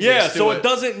ruggedness. yeah, to so it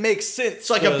doesn't make sense. It's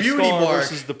like a the beauty scar mark.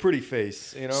 versus the pretty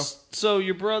face. so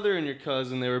your brother and your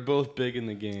cousin, they were both big in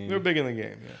the game. They're big in the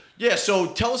game. Yeah. Yeah, so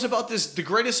tell us about this. The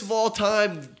greatest of all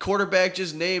time quarterback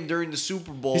just named during the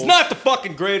Super Bowl. He's not the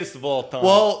fucking greatest of all time.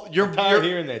 Well, I'm tired of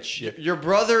hearing that shit. Your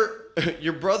brother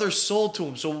sold to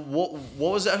him. So what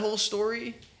was that whole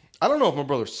story? I don't know if my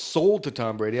brother sold to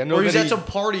Tom Brady. I know Or that he's at he, some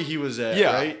party he was at,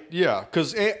 yeah, right? yeah,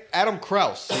 because Adam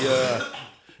Krause.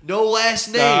 No last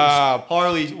names.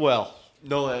 Harley. Well,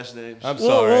 No last names. I'm We'll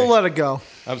sorry. let it go.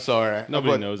 I'm sorry.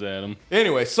 Nobody But knows Adam.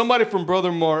 Anyway, somebody from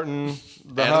Brother Martin,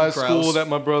 the Adam high Krause. school that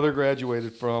my brother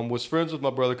graduated from, was friends with my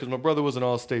brother because my brother was an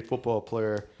all-state football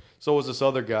player. So was this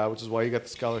other guy, which is why he got the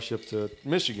scholarship to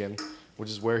Michigan, which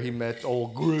is where he met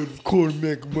old great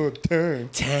quarterback of my time.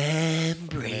 Tom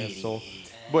Brady. So,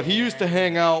 but he used to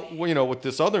hang out, with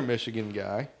this other Michigan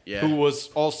guy Yeah. who was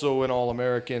also an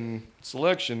All-American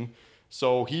selection.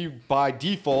 So he, by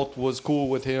default, was cool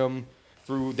with him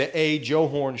through the A, Joe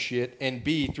Horn shit, and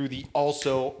B, through the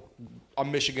also a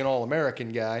Michigan All-American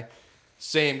guy.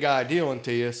 Same guy dealing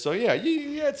to you. So, yeah,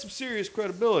 you had some serious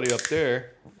credibility up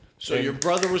there. So your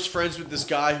brother was friends with this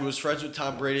guy who was friends with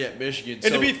Tom Brady at Michigan.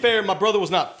 And to be fair, my brother was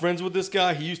not friends with this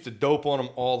guy. He used to dope on him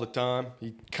all the time.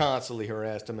 He constantly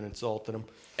harassed him and insulted him.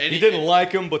 And he didn't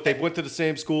like him, but they went to the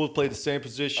same school, played the same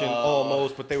position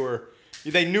almost, but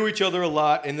they knew each other a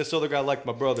lot, and this other guy liked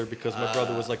my brother because my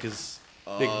brother was like his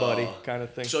big buddy kind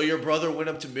of thing. So your brother went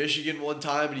up to Michigan one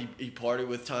time and he partied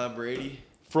with Tom Brady?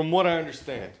 From what I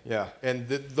understand, yeah. And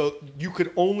you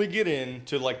could only get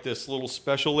into like this little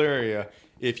special area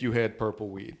if you had purple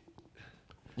weed.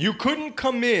 You couldn't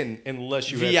come in unless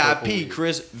you had purple VIP, weed.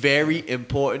 Chris. Very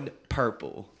important.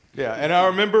 Purple. Yeah, and I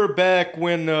remember back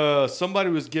when somebody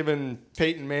was giving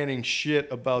Peyton Manning shit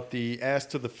about the ass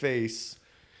to the face,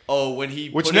 Oh, when he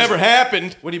which put never his,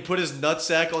 happened. when he put his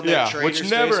nutsack on Yeah, that trainer's which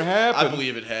never face, happened. I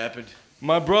believe it happened.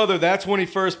 My brother, that's when he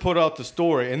first put out the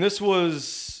story. And this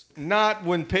was not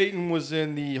when Peyton was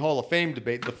in the Hall of Fame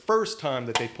debate, the first time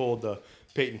that they pulled the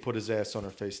Peyton put his ass on her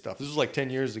face stuff. This was like 10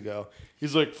 years ago.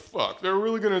 He's like, fuck, they're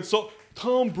really going to insult.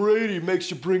 Tom Brady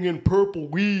makes you bring in purple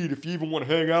weed if you even want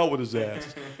to hang out with his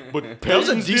ass. But That was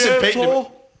a Peyton's decent the Peyton.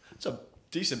 asshole? It's a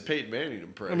decent Peyton Manning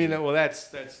impression. I mean, well, that's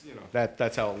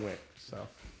that's how it went. So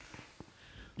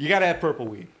you got to have purple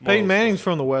weed. Peyton Manning's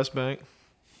from the West Bank.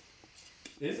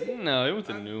 No, he went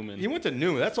to Newman. He went to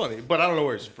Newman. That's on it, but I don't know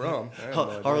where he's from. I have no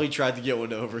idea. Harley tried to get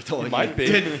one over. might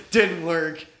be. Didn't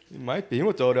work. He might be. He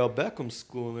went to Odell Beckham's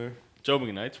school there. Joe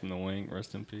McKnight's from the Wing.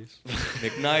 Rest in peace.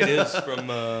 McKnight is from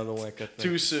the Wink, I think.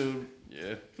 Too soon.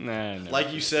 Yeah. Nah.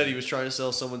 Like you said, he was trying to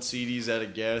sell someone CDs at a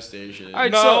gas station. All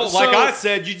right, No, so- like so- I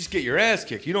said, you just get your ass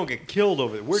kicked. You don't get killed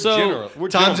over it. We're So- generous. We're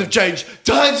Times have gentlemen. changed.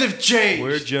 Times have changed.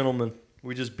 We're gentlemen.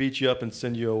 We just beat you up and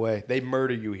send you away. They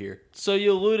murder you here. So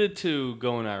you alluded to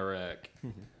going to Iraq.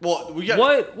 Well, we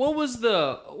got What was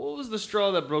the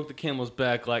straw that broke the camel's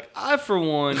back? Like, I for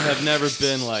one have never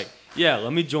been like, yeah,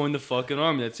 let me join the fucking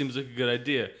army. That seems like a good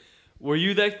idea. Were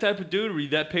you that type of dude? Were you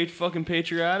that fucking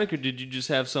patriotic, or did you just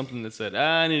have something that said,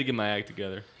 I need to get my act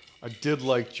together? I did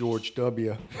like George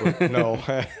W., but no.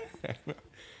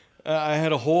 I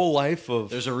had a whole life of...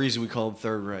 There's a reason we call him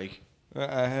Third Reich.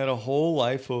 I had a whole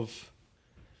life of,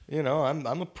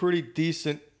 I'm a pretty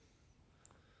decent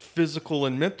physical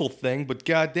and mental thing, but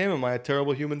goddamn, am I a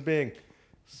terrible human being?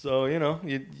 So,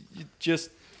 you just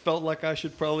felt like I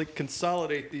should probably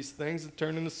consolidate these things and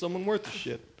turn into someone worth a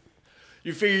shit.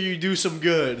 You figure you do some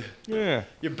good. Yeah.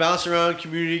 You bounce around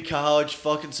community college,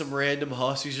 fucking some random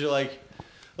hussies. You're like,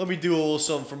 let me do a little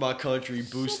something for my country,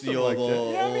 boost Something the like that.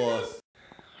 old.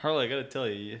 Harley, I gotta tell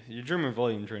you, your German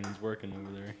volume training's working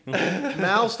over there.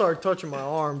 Mal started touching my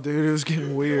arm, dude. It was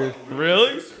getting weird.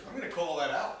 Really? I'm going to call that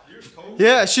out. You're totally...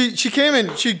 Yeah, she came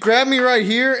in. She grabbed me right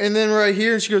here and then right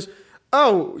here, and she goes,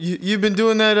 "Oh, you've been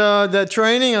doing that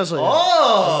training?" I was like,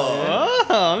 Oh!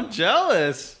 I'm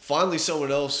jealous. Finally,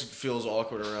 someone else feels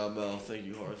awkward around Mel. Thank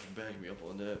you, Hart, for backing me up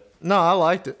on that. "No, I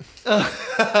liked it.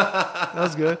 That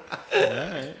was good."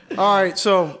 All right,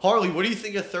 so Harley, what do you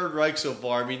think of Third Reich so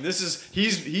far? I mean,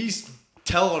 he's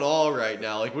telling all right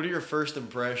now. Like, what are your first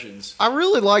impressions? I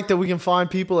really like that we can find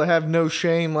people that have no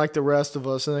shame like the rest of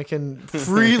us, and they can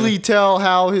freely tell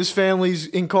how his family's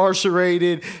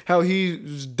incarcerated, how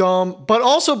he's dumb, but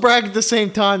also brag at the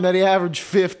same time that he averaged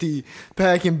 50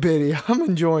 back in Biddy. I'm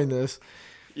enjoying this.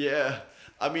 Yeah.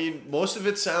 I mean, most of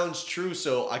it sounds true,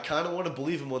 so I kind of want to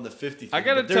believe him on the 50 thing. I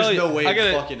gotta but there's tell you, no way I in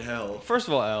gotta- fucking hell. First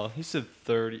of all, Al, he said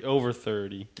 30, over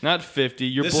 30, not 50.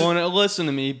 You're This blowing it. Listen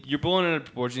to me. You're blowing it out of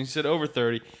proportion. He said over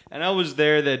 30, and I was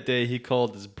there that day. He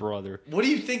called his brother. What do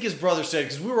you think his brother said?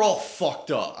 Because we were all fucked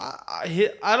up. I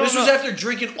don't This know. was after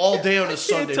drinking all day on a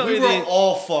Sunday. tell We you were the-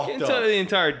 all I fucked can't up. tell you the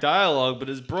entire dialogue, but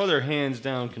his brother hands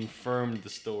down confirmed the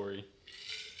story.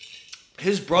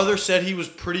 His brother said he was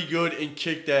pretty good and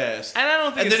kicked ass. And I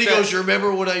don't think And then he it's goes, that- "You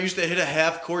remember when I used to hit a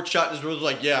half court shot?" And his brother's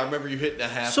like, "Yeah, I remember you hitting a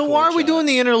half." So why are we doing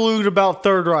the interlude about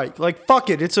Third Reich? Like, fuck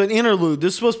it. It's an interlude. This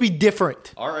is supposed to be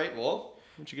different. All right, well,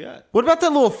 what you got? What about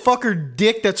that little fucker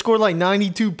Dick that scored like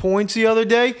 92 points the other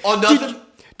day? Oh, nothing?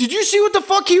 Did you see what the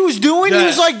fuck he was doing? He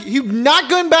Yes. was like, he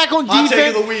not going back on Hot take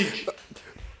defense. of the week.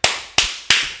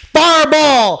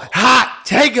 Fireball. Hot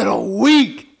take of the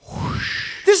week.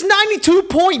 This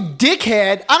 92-point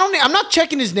dickhead. I'm not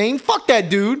checking his name. Fuck that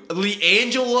dude.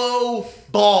 LiAngelo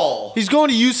Ball. He's going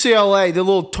to UCLA, the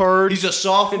little turd. He's a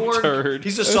sophomore. Turd.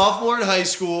 He's a sophomore in high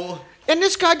school. And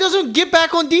this guy doesn't get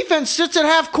back on defense, sits at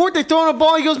half court, they throw in a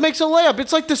ball, he goes, makes a layup.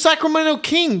 It's like the Sacramento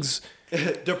Kings.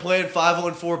 They're playing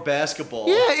 5-on-4 basketball.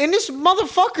 Yeah, and this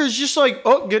motherfucker's just like,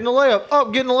 oh, getting a layup,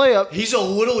 oh, getting a layup. He's a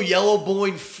little yellow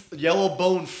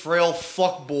bone, frail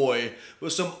fuck boy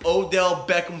with some Odell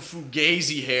Beckham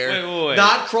Fugazi hair. Wait.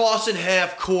 Not crossing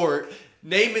half court,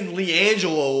 naming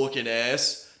LiAngelo looking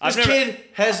ass. This kid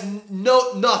has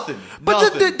nothing. But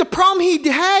Nothing. the problem he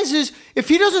has is if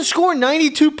he doesn't score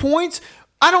 92 points,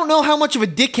 I don't know how much of a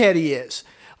dickhead he is.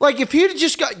 Like, if he had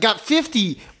just got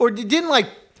 50 or didn't, like,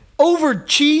 over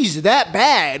cheese that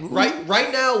bad.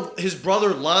 Right now, his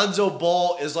brother Lonzo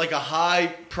Ball is like a high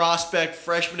prospect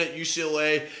freshman at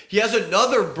UCLA. He has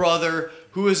another brother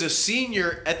who is a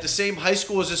senior at the same high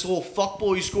school as this little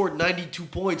fuckboy who scored 92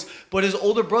 points. But his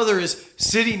older brother is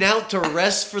sitting out to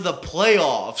rest for the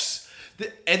playoffs.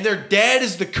 And their dad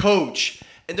is the coach.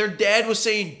 And their dad was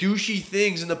saying douchey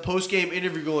things in the post-game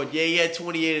interview going, yeah, he had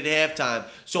 28 at halftime,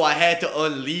 so I had to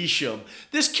unleash him.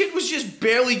 This kid was just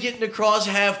barely getting across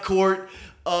half court,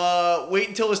 wait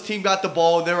until his team got the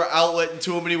ball and they were outletting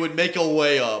to him and he would make a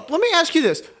layup. Let me ask you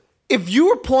this. If you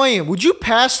were playing, would you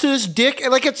pass to this dick?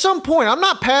 Like, at some point, I'm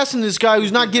not passing this guy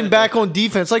who's not getting back on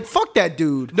defense. Like, fuck that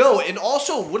dude. No, and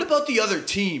also, what about the other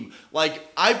team? Like,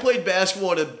 I played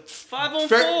basketball at a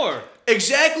 5-on-4.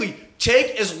 Exactly.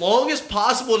 Take as long as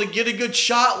possible to get a good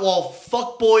shot while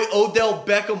fuckboy Odell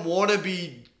Beckham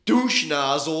wannabe douche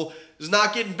nozzle is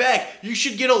not getting back. You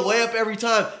should get a layup every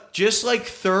time, just like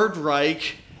Third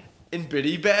Reich in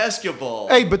Biddy basketball.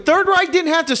 Hey, but Third Reich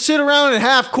didn't have to sit around in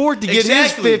half court to get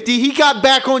Exactly. his 50. He got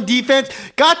back on defense,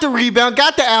 got the rebound,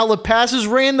 got the outlet passes,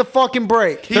 ran the fucking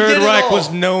break. He Third did it Reich all.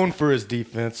 was known for his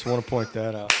defense. Want to point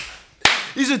that out.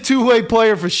 He's a two-way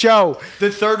player for show.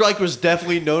 The Third Reich was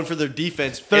definitely known for their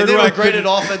defense, Third and they were Reich great at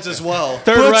couldn't- offense as well.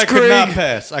 Third Reich could not Blitzkrieg.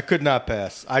 pass. I could not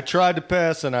pass. I tried to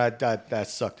pass, and I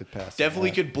sucked at passing.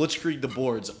 Definitely could blitzkrieg the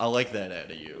boards. I like that out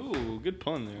of you. Ooh, good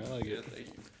pun there. I like it. Thank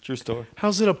you. True story.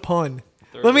 How's it a pun?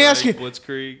 Third Let me ask Reich, you.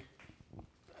 Blitzkrieg.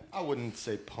 I wouldn't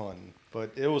say pun.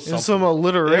 But it was And something. some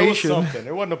alliteration. It was something.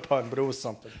 It wasn't a pun, but it was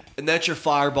something. And that's your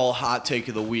fireball hot take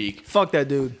of the week. Fuck that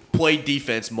dude. Play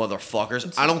defense,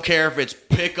 motherfuckers. I don't care if it's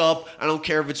pickup. I don't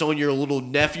care if it's on your little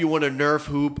nephew on a Nerf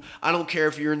hoop. I don't care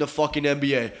if you're in the fucking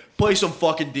NBA. Play some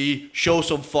fucking D. Show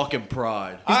some fucking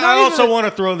pride. I also want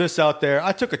to throw this out there.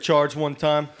 I took a charge one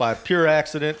time by pure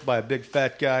accident by a big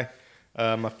fat guy.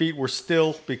 My feet were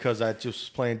still because I just was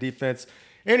playing defense.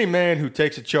 Any man who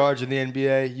takes a charge in the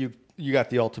NBA, you got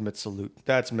the ultimate salute.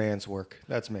 That's man's work.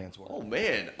 That's man's work. Oh,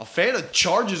 man. A fan of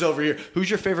charges over here. Who's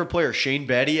your favorite player? Shane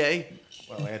Battier?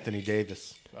 Well, Anthony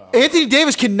Davis. Anthony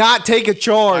Davis cannot take a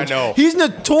charge. I know. He's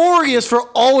notorious for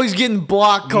always getting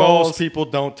block calls. Most people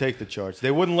don't take the charge.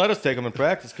 They wouldn't let us take them in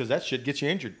practice because that shit gets you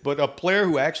injured. But a player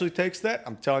who actually takes that,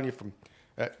 I'm telling you from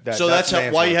that. So that's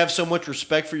man's why you work. have so much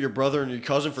respect for your brother and your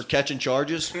cousin for catching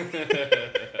charges?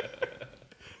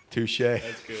 Touche.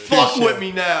 Fuck with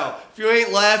me now. If you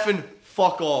ain't laughing,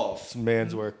 fuck off. It's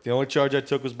man's work. The only charge I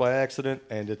took was by accident,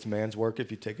 and it's man's work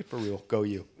if you take it for real. Go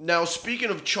you. Now, speaking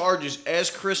of charges, as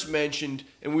Chris mentioned,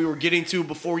 and we were getting to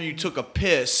before you took a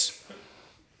piss,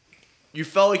 you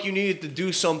felt like you needed to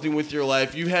do something with your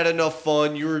life. You had enough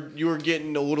fun. You were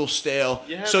getting a little stale.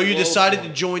 So you decided to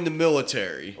join the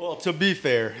military. Well, to be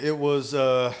fair, it was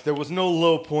there was no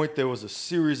low point. There was a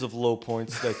series of low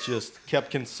points that just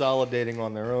kept consolidating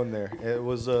on their own. There, it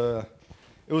was a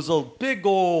big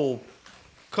old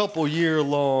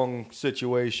couple-year-long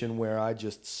situation where I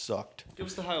just sucked. Give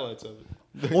us the highlights of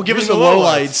it. Well, give us the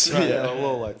lowlights. Right,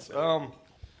 lowlights.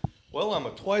 Well, I'm a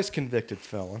twice convicted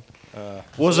felon.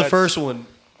 What was the first one?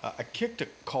 I kicked a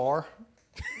car.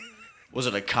 Was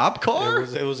it a cop car?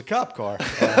 It was a cop car.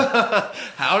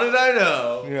 How did I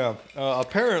know? Yeah.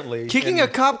 Apparently. Kicking a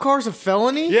cop car is a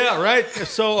felony? Yeah, right.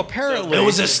 So apparently. It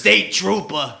was a state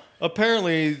trooper.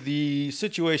 Apparently, the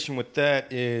situation with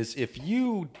that is if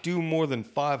you do more than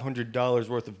 $500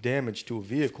 worth of damage to a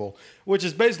vehicle, which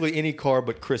is basically any car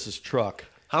but Chris's truck.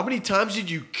 How many times did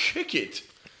you kick it?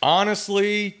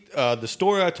 Honestly, the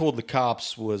story I told the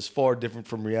cops was far different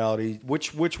from reality.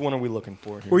 Which one are we looking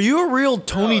for here? Were you a real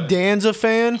Tony Danza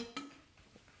fan?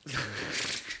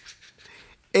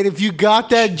 And if you got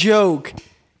that joke,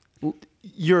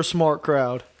 you're a smart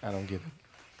crowd. I don't get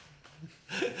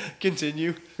it.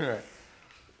 Continue. All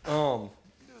right.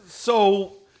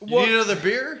 So You need another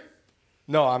beer?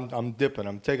 No, I'm dipping.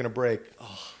 I'm taking a break.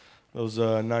 Those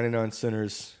 99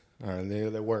 centers, they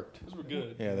worked. Those were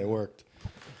good. Yeah, they worked.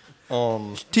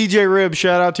 TJ Rib,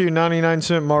 shout out to your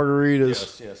 99-cent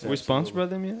margaritas. Yes. Are we sponsored by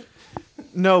them yet?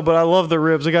 No, but I love the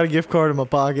ribs. I got a gift card in my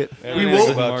pocket.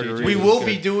 We will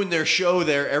be doing their show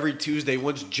there every Tuesday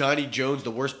once Johnny Jones,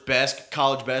 the worst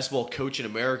college basketball coach in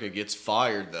America, gets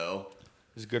fired, though.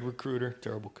 He's a good recruiter,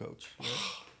 terrible coach.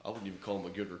 I wouldn't even call him a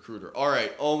good recruiter. All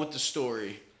right, on with the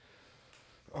story.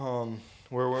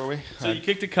 Where were we? So you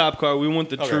kicked a cop car. We want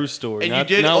the true story, And not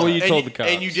you did, not what you and told the cops.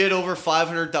 And you did over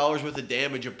 $500 worth of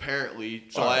damage, apparently.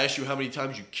 So I asked you how many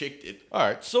times you kicked it. All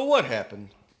right, so what happened?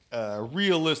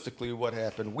 Realistically, what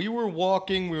happened? We were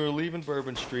walking, we were leaving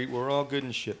Bourbon Street, we were all good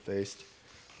and shit-faced.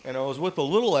 And I was with a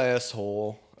little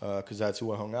asshole, because that's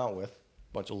who I hung out with,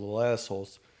 a bunch of little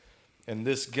assholes. And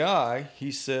this guy,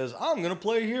 he says, I'm going to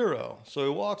play hero. So he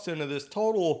walks into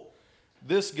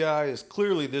this guy is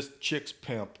clearly this chick's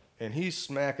pimp, and he's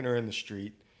smacking her in the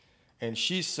street. And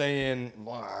she's saying,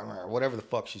 whatever the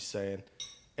fuck she's saying.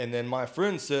 And then my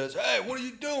friend says, hey, what are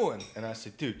you doing? And I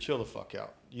said, dude, chill the fuck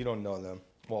out. You don't know them.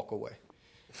 Walk away.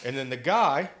 And then the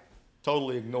guy,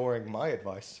 totally ignoring my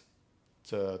advice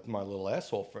to my little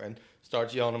asshole friend,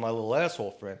 starts yelling at my little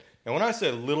asshole friend. And when I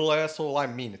say little asshole, I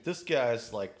mean it. This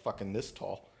guy's like fucking this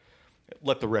tall.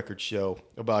 Let the record show.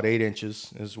 About 8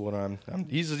 inches is what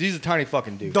he's a tiny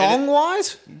fucking dude.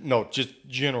 Dong-wise? No, just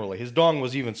generally. His dong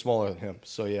was even smaller than him.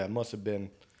 So yeah, it must have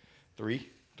been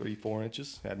 4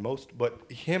 inches at most. But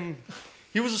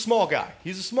he was a small guy.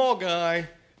 He's a small guy.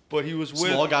 But he was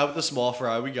with... Small guy with a small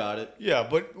fry. We got it. Yeah,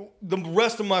 but the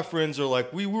rest of my friends are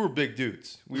like, we were big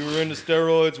dudes. We were into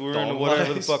steroids. We were into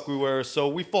whatever the fuck we were. So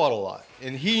we fought a lot.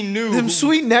 And he knew... Them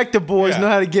sweet nectar boys know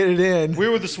how to get it in. We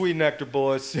were the sweet nectar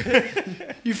boys.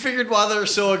 You figured why they were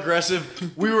so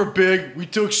aggressive? We were big. We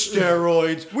took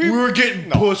steroids. We were getting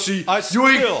pussy. You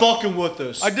ain't fucking with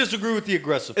us. I disagree with the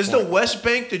aggressive Is point. the West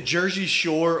Bank the Jersey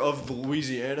Shore of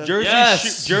Louisiana?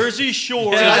 Jersey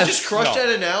Shore. Did I just crush that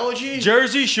analogy?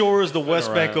 Jersey Shore is the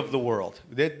West Bank of the world.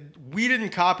 We didn't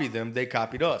copy them. They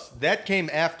copied us. That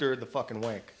came after the fucking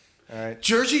wank. All right.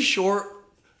 Jersey Shore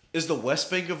is the West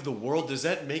Bank of the world. Does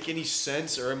that make any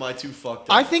sense, or am I too fucked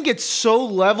up? I think it's so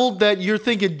leveled that you're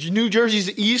thinking New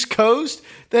Jersey's East Coast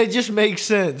that it just makes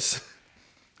sense.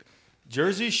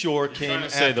 Jersey Shore came Trying to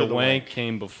after say the the wank wank.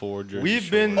 came before Jersey We've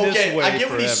Shore. been this Okay, way I get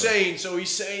what he's forever. saying. So he's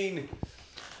saying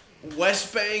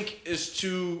West Bank is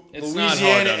to It's not hard to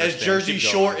Louisiana as understand. Jersey Keep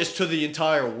Shore going. is to the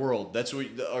entire world. That's what.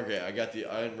 Okay,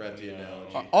 I unwrapped the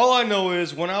analogy. All I know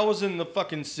is when I was in the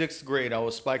fucking 6th grade, I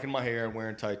was spiking my hair and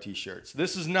wearing tight t-shirts.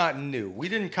 This is not new. We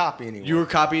didn't copy anyone. You were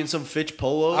copying some Fitch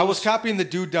polos. I was copying the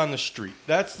dude down the street.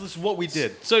 This is what we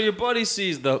did. So your buddy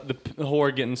sees the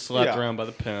whore getting slapped Yeah. around by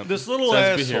the pimp. This little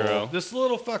Says be asshole, hero. this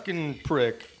little fucking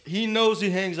prick, he knows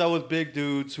he hangs out with big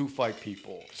dudes who fight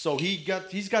people. So he's got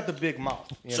the big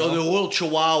mouth. You So know? the little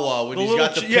chihuahua when The he's little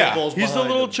got the chi- pit yeah, bulls he's the behind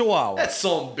little him. chihuahua. That's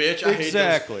some bitch. I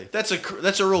Exactly. hate those.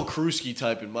 That's a real Krusky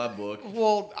type in my book.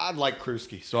 Well, I like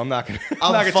Krusky, so I'm not gonna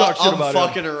I'm, not gonna talk shit I'm about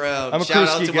fucking him. around. I'm a shout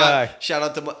out Krusky to guy. Shout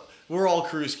out to my. We're all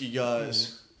Krusky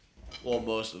guys. Well,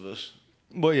 most of us.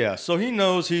 But yeah, so he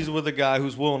knows he's with a guy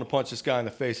who's willing to punch this guy in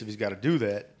the face if he's got to do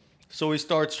that. So he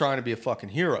starts trying to be a fucking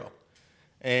hero.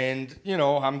 And, you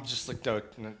know, I'm just like,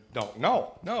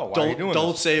 no. Why are you doing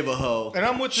Don't this? save a hoe. And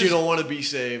I'm with She this- don't want to be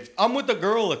saved. I'm with the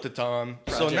girl at the time.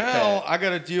 So Project now Pat. I got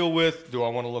to deal with, do I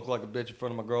want to look like a bitch in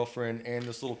front of my girlfriend and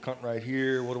this little cunt right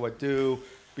here? What do I do?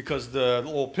 Because the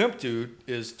little pimp dude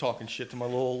is talking shit to my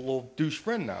little douche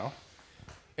friend now.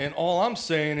 And all I'm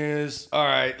saying is, all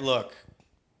right, look,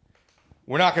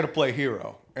 we're not going to play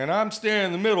hero. And I'm standing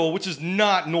in the middle, which is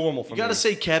not normal for You me. gotta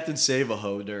say Captain Save a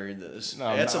Hoe during this. No,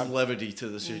 Add no, some I'm- levity to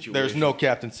the situation. There's no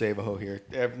Captain Save-A-Ho here.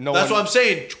 No That's one- what I'm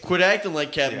saying. Quit acting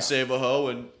like Captain Yeah. Save a Hoe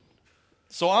and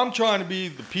So I'm trying to be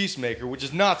the peacemaker, which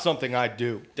is not something I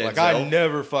do. Like, Denzel. I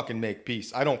never fucking make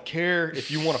peace. I don't care if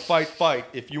you want to fight.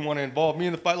 If you want to involve me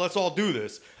in the fight, let's all do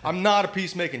this. I'm not a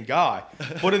peacemaking guy.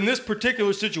 But in this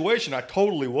particular situation, I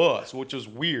totally was, which was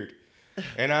weird.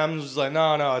 And I'm just like,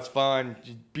 no, it's fine.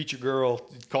 You beat your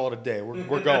girl, call it a day.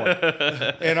 We're going.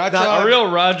 And I A tried. real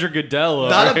Roger Goodell.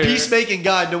 not over a here. peacemaking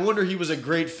guy. No wonder he was a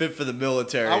great fit for the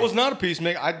military. I was not a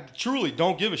peacemaker. I truly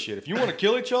don't give a shit. If you want to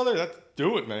kill each other,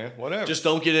 do it, man. Whatever. Just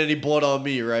don't get any blood on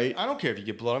me, right? I don't care if you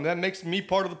get blood on me. That makes me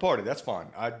part of the party. That's fine.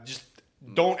 I just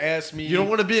don't ask me. You don't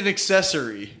want to be an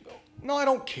accessory. No, I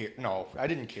don't care. No, I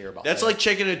didn't care about That's that. like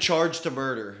checking a charge to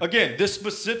murder. Again, this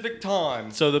specific time.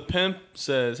 So the pimp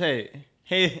says, hey,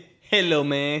 little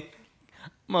man,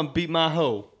 I'm gonna beat my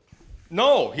hoe.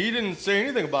 No, he didn't say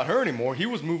anything about her anymore. He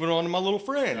was moving on to my little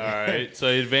friend. All right,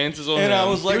 so he advances on And him. I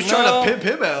was He like, was no. trying to pimp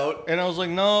him out. And I was like,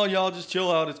 no, y'all just chill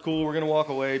out. It's cool. We're going to walk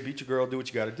away, beat your girl, do what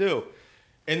you got to do.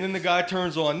 And then the guy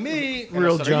turns on me. And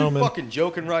Real I said, gentleman. Are you fucking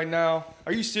joking right now?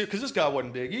 Are you serious? Because this guy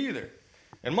wasn't big either.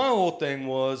 And my whole thing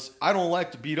was, I don't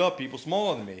like to beat up people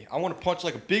smaller than me. I want to punch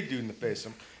like a big dude in the face.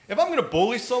 If I'm going to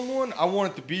bully someone, I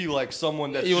want it to be like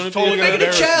someone that's You just wanna be totally Make going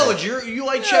it to a challenge. You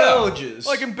like challenges.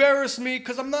 Like embarrass me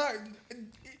because I'm not.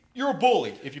 You're a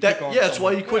bully if you pick on that's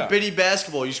why someone. you quit Yeah. Biddy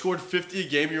basketball. You scored 50 a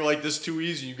game. You're like, this is too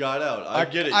easy. You got out. I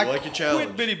get it. You like a quit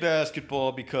challenge. Biddy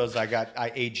basketball because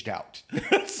I aged out.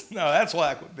 No, that's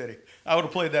why I quit Biddy. I would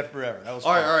have played that forever. That was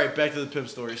All fun. right. Back to the pimp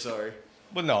story. Sorry.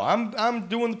 But no, I'm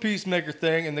doing the peacemaker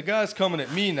thing, and the guy's coming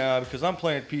at me now because I'm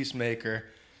playing peacemaker,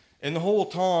 and the whole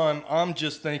time I'm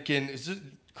just thinking,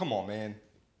 come on, man,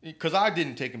 because I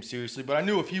didn't take him seriously, but I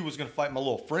knew if he was gonna fight my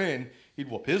little friend, he'd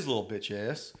whoop his little bitch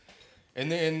ass, and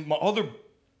then my other.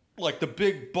 Like the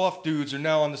big buff dudes are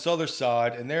now on this other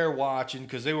side, and they're watching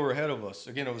because they were ahead of us.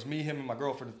 Again, it was me, him, and my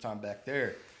girlfriend at the time back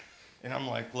there. And I'm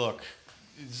like, look,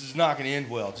 this is not going to end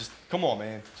well. Just come on,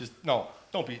 man. Just no,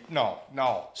 don't be no.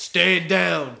 Stand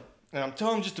down. And I'm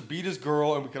telling him just to beat his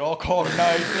girl, and we could all call it a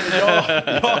night.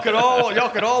 And y'all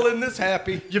could all end this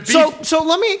happy. So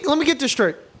let me get this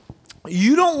straight.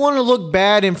 You don't want to look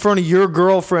bad in front of your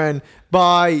girlfriend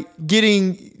by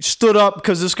getting stood up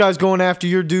because this guy's going after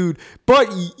your dude, but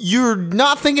you're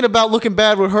not thinking about looking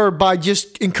bad with her by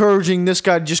just encouraging this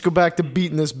guy to just go back to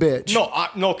beating this bitch.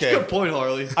 No, okay. Good point,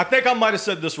 Harley. I think I might have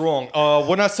said this wrong.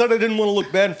 When I said I didn't want to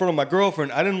look bad in front of my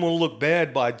girlfriend, I didn't want to look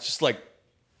bad by just like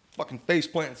fucking face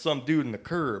planting some dude in the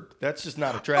curb. That's just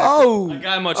not attractive. a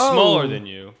guy much smaller than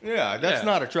you. Yeah, that's Yeah.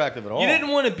 not attractive at all. You didn't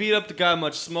want to beat up the guy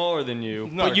much smaller than you,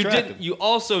 Not but you attractive. didn't. You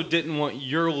also didn't want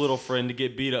your little friend to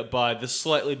get beat up by the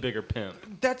slightly bigger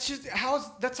pimp. That's just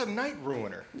that's a night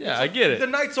ruiner. Yeah, I get The it.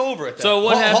 night's over at that. So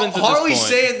what happens at Harley's this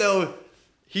point? saying though,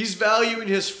 he's valuing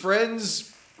his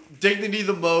friend's dignity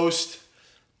the most,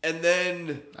 and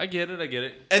then I get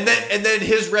it. and then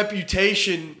his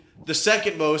reputation the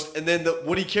second most, and then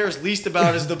what he cares least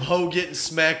about is the hoe getting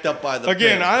smacked up by the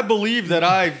Again, pimp. I believe that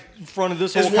I fronted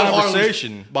this whole His one Harley-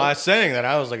 conversation by saying that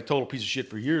I was like a total piece of shit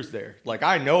for years there. Like,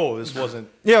 I know this wasn't...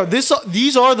 Yeah, these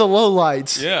are the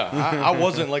lowlights. Yeah, I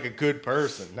wasn't like a good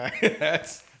person.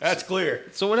 That's clear.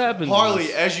 So what happens? Harley,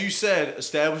 is- as you said,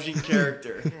 establishing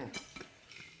character.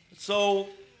 So,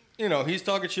 you know, he's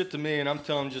talking shit to me, and I'm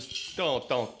telling him just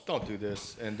don't do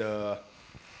this, and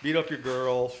beat up your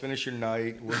girl, finish your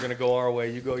night. We're gonna go our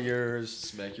way, you go yours.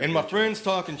 Smack your And my bitch. friend's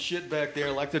talking shit back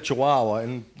there like the Chihuahua,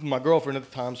 and my girlfriend at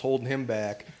the time's holding him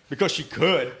back because she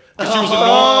could. 'Cause she was a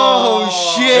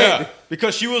Oh, shit. yeah,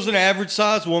 because she was an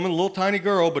average-sized woman, a little tiny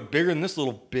girl, but bigger than this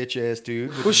little bitch-ass dude.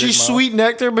 with Was a big she mouth. sweet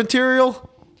nectar material?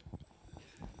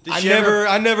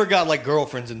 I never got like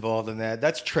girlfriends involved in that.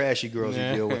 That's trashy girls you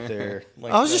deal with there.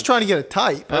 Like, I was just trying to get a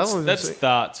type. That's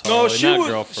thoughts. No, Harley, she not was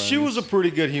girlfriends. she was a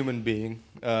pretty good human being,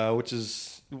 which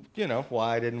is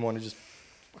why I didn't want to just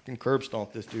fucking curb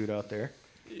stomp this dude out there.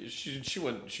 She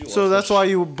went. She So lost that's that why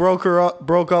you broke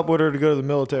up with her to go to the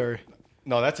military.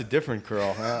 No, that's a different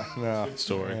girl. No, Good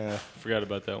story. Yeah. Forgot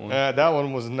about that one. That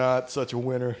one was not such a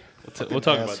winner. We'll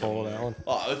talk about that Asshole, one.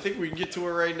 Oh, I think we can get to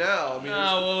it right now. I mean,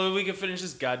 Well, we can finish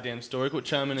this goddamn story. Quit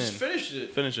chiming in. just finish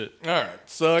it. Finish it. All right.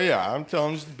 So yeah, I'm telling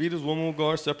him just to beat his woman. We'll go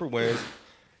our separate ways.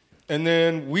 And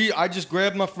then I just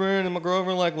grabbed my friend and my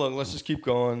girlfriend, like, look, let's just keep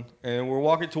going. And we're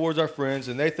walking towards our friends,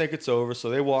 and they think it's over,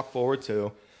 so they walk forward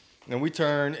too. And we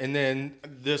turn, and then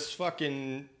this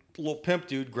fucking little pimp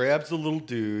dude grabs the little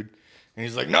dude, and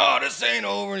he's like, no, this ain't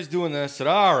over. And he's doing that. I said,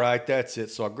 all right, that's it.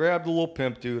 So I grabbed the little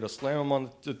pimp dude. I slam him on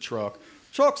the truck.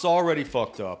 Truck's already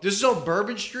fucked up. This is on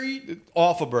Bourbon Street.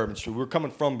 Off of Bourbon Street. We were coming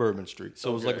from Bourbon Street. So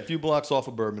it was like a Okay. few blocks off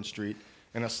of Bourbon Street.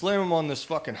 And I slam him on this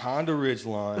fucking Honda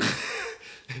Ridgeline,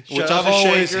 which Shout out I've to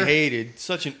always Shaker. hated.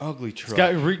 Such an ugly truck.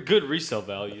 Got good resale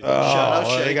value. Shout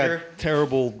out They Shaker. got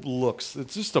terrible looks.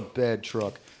 It's just a bad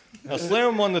truck. I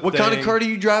slam him on the What thing. kind of car do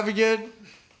you drive again?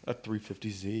 A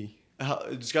 350Z.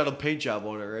 It's got a paint job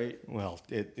on it, right? Well,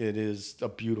 it is a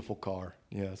beautiful car.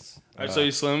 Yes. All right, so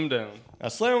you slim him down. I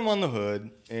slam him on the hood,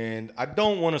 and I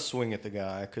don't want to swing at the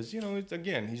guy because,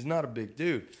 again, he's not a big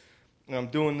dude. And I'm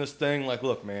doing this thing like,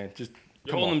 look, man, just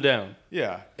You're come holding on. him down.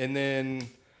 Yeah, and then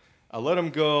I let him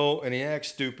go, and he acts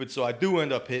stupid, so I do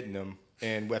end up hitting him.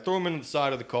 And I throw him into the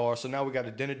side of the car, so now we got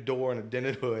a dented door and a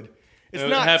dented hood. It's It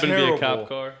not happened terrible. to be a cop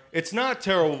car? It's not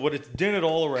terrible, but it's dented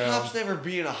all around. Cops never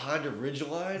be in a Honda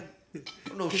Ridgeline. I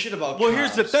don't know shit about Well, cops.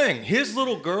 here's the thing. His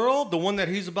little girl, the one that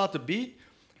he's about to beat,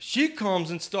 she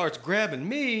comes and starts grabbing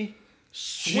me,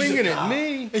 swinging at cop.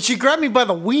 me. And she grabbed me by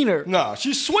the wiener. No,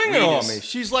 she's swinging on me.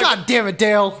 She's like, God damn it,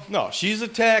 Dale. no, she's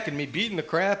attacking me, beating the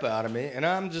crap out of me, and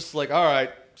I'm just like, all right.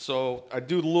 So I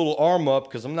do the little arm up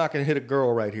because I'm not gonna hit a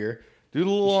girl right here. Do the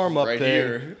little arm up right thing.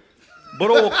 here. But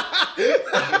old,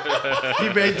 He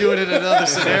may do it in another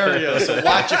scenario, so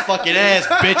watch your fucking ass,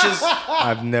 bitches.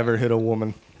 I've never hit a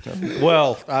woman.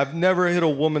 Well, I've never hit a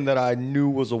woman that I knew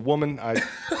was a woman.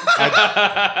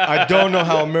 I don't know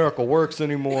how America works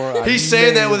anymore. He's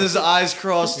saying that with his eyes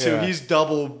crossed too. Yeah. He's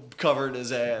double covering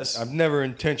his ass. I've never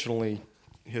intentionally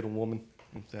hit a woman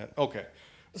with that. Okay.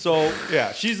 So,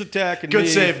 yeah, she's attacking me. Good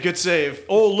save, good save.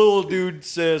 Old little dude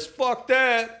says, fuck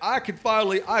that. I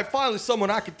finally someone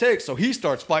I could take. So he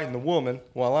starts fighting the woman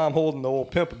while I'm holding the old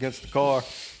pimp against the car,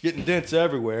 getting dents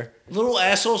everywhere. Little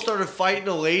asshole started fighting a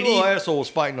The lady. little asshole was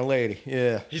fighting a lady.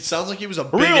 Yeah. He sounds like he was a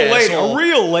A big real lady. asshole. A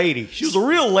real lady. She was a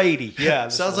real lady. Yeah.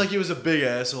 Sounds like he was a big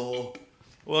asshole.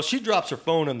 Well, she drops her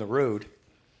phone in the road.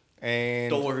 And,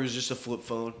 Don't worry, it was just a flip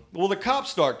phone. well, the cops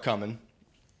start coming.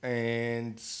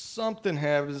 And something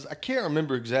happens. I can't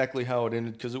remember exactly how it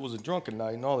ended because it was a drunken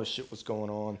night and all this shit was going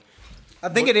on. I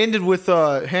think it ended with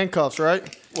handcuffs, right?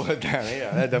 Well,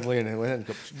 yeah, that definitely ended with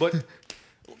handcuffs. But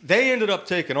they ended up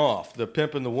taking off. The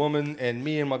pimp and the woman, and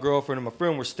me and my girlfriend and my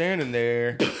friend were standing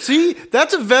there. See,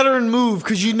 that's a veteran move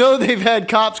because you know they've had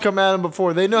cops come at them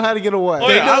before. They know how to get away. Oh,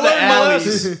 yeah, know I the learned my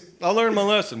alleys. lesson. I learned my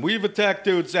lesson. We've attacked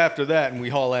dudes after that, and we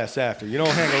haul ass after. You don't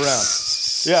hang around.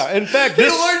 Yeah, in fact, He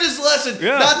this. learned his lesson.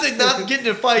 Yeah. Not getting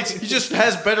in fights. He just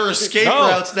has better escape No.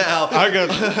 routes now. I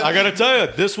got to tell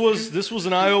you, this was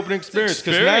an eye-opening experience.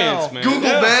 'cause now, Experience, man. Google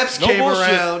Yeah, Maps no came bullshit.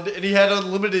 around and he had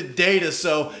unlimited data,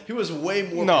 so he was way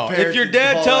more No, prepared. if your to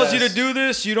dad haul tells you ass. to do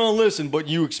this, you don't listen, but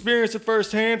you experience it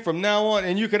firsthand from now on.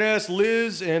 And you could ask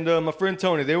Liz and my friend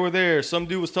Tony. They were there. Some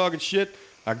dude was talking shit.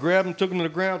 I grabbed him, took him to the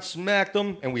ground, smacked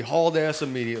him, and we hauled ass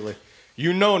immediately.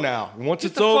 You know now. Once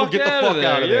it's the over, fuck get the outta fuck there.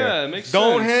 out of there. Yeah, it makes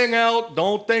Don't sense. hang out.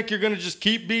 Don't think you're going to just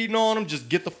keep beating on them. Just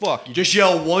get the fuck. You Just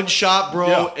yell one shot, bro,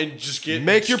 Yeah. and just get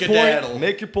make your skedaddle. point.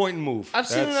 Make your point and move. I've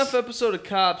seen That's- enough episode of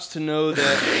Cops to know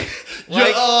that.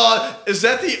 Is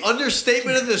that the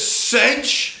understatement of the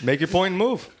cinch? Make your point and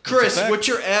move. That's Chris, a fact. what's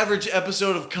your average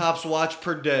episode of Cops watch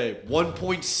per day?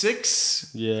 1.6?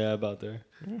 Yeah, about there.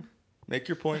 Make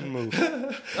your point and move. All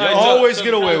right, always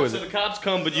get away with so it. the cops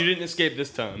come, but you didn't escape this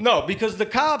time. No, because the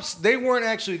cops, they weren't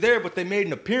actually there, but they made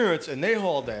an appearance and they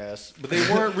hauled ass. But they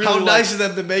weren't really How like, nice of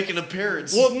them to make an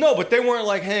appearance. Well, no, but they weren't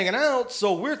like hanging out,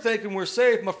 so we're thinking we're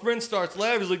safe. My friend starts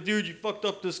laughing. He's like, dude, you fucked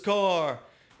up this car.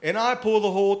 And I pull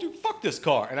the whole, dude, fuck this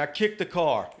car. And I kick the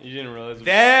car. You didn't realize it.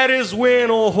 That is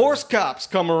when old horse cops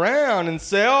come around and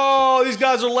say, oh, these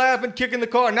guys are laughing, kicking the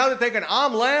car. Now they're thinking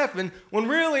I'm laughing, when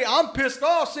really I'm pissed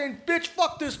off saying, bitch,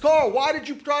 fuck this car. Why did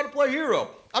you try to play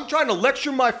hero? I'm trying to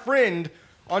lecture my friend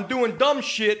on doing dumb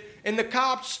shit, and the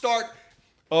cops start,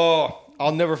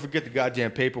 I'll never forget the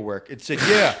goddamn paperwork. It said,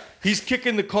 yeah, he's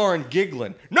kicking the car and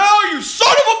giggling. No, you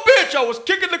son of a bitch! I was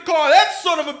kicking the car. That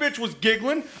son of a bitch was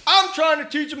giggling. I'm trying to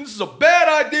teach him this is a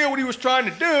bad idea what he was trying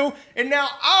to do, and now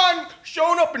I'm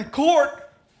showing up in court.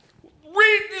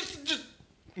 Read this. Just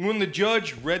when the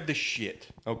judge read the shit,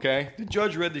 okay? The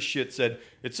judge read the shit, said,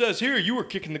 it says here you were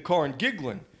kicking the car and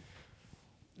giggling.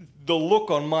 The look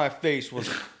on my face was,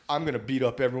 I'm going to beat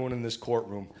up everyone in this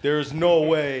courtroom. There's no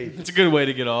way. It's a good way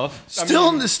to get off.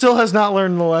 Still has not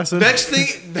learned the lesson. Next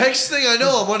thing I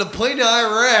know, I'm on a plane to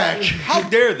Iraq. How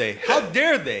dare they? How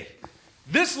dare they?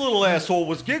 This little asshole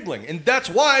was giggling, and that's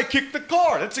why I kicked the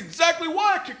car. That's exactly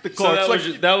why I kicked the car. So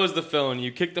It's that was the felony.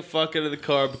 You kicked the fuck out of the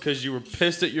car because you were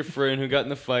pissed at your friend who got in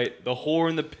the fight. The whore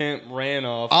and the pimp ran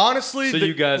off. honestly, So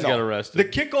you guys got arrested. The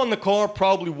kick on the car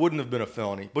probably wouldn't have been a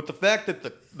felony, but the fact that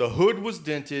the hood was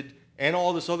dented and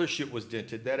all this other shit was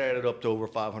dented, that added up to over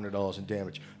 $500 in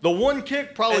damage. The one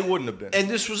kick probably wouldn't have been. And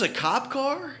this was a cop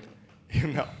car?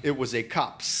 No, it was a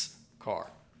cop's car.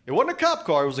 It wasn't a cop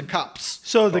car. It was a cop's.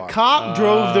 So the car. cop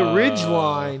drove the ridge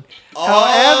line.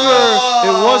 However,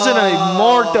 it wasn't a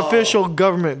marked official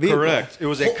government vehicle. Correct. It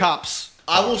was a cop's.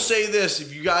 I will say this: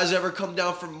 if you guys ever come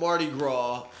down from Mardi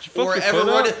Gras, fuck or your ever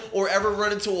foot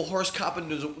run into a horse cop in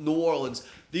New Orleans,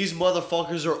 these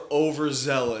motherfuckers are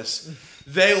overzealous.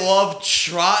 They love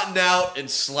trotting out and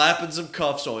slapping some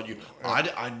cuffs on you.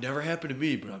 I never happened to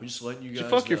me, but I'm just letting you guys Did you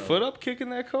fuck your know. foot up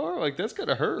kicking that car? Like, that's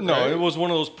gotta hurt, No, right? it was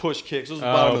one of those push kicks. It was the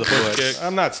bottom of the push foot. kick.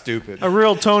 I'm not stupid. A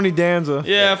real Tony Danza.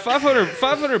 Yeah,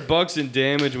 $500 in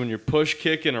damage when you're push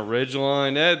kicking a ridge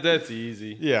line. That's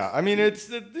easy. Yeah, I mean it's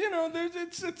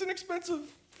it's an expensive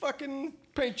fucking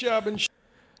paint job and.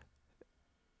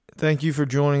 Thank you for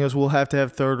joining us. We'll have to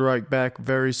have Third Reich back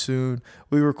very soon.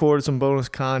 We recorded some bonus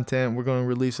content. We're going to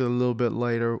release it a little bit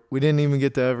later. We didn't even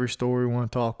get to every story. We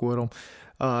want to talk with them.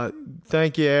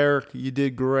 Thank you, Eric. You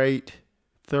did great.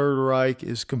 Third Reich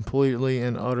is completely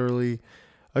and utterly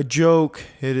a joke.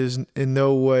 It is in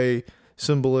no way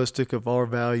symbolistic of our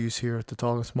values here at the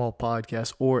Talking Small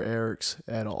podcast or Eric's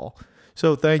at all.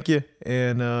 So thank you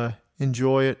and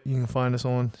enjoy it. You can find us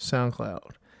on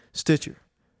SoundCloud, Stitcher,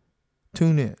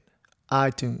 TuneIn,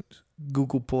 iTunes,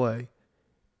 Google Play,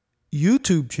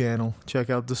 YouTube channel. Check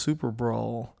out the Super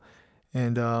Brawl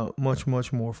and much,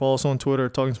 much more. Follow us on Twitter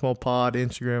at Talking Small Pod,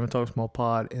 Instagram at Talking Small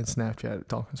Pod, and Snapchat at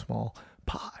Talking Small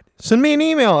Pod. Send me an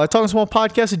email at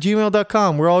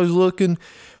talkingsmallpodcast@gmail.com. We're always looking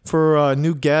for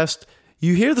new guests.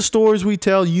 You hear the stories we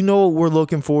tell. You know what we're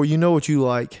looking for. You know what you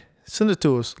like. Send it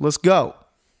to us. Let's go.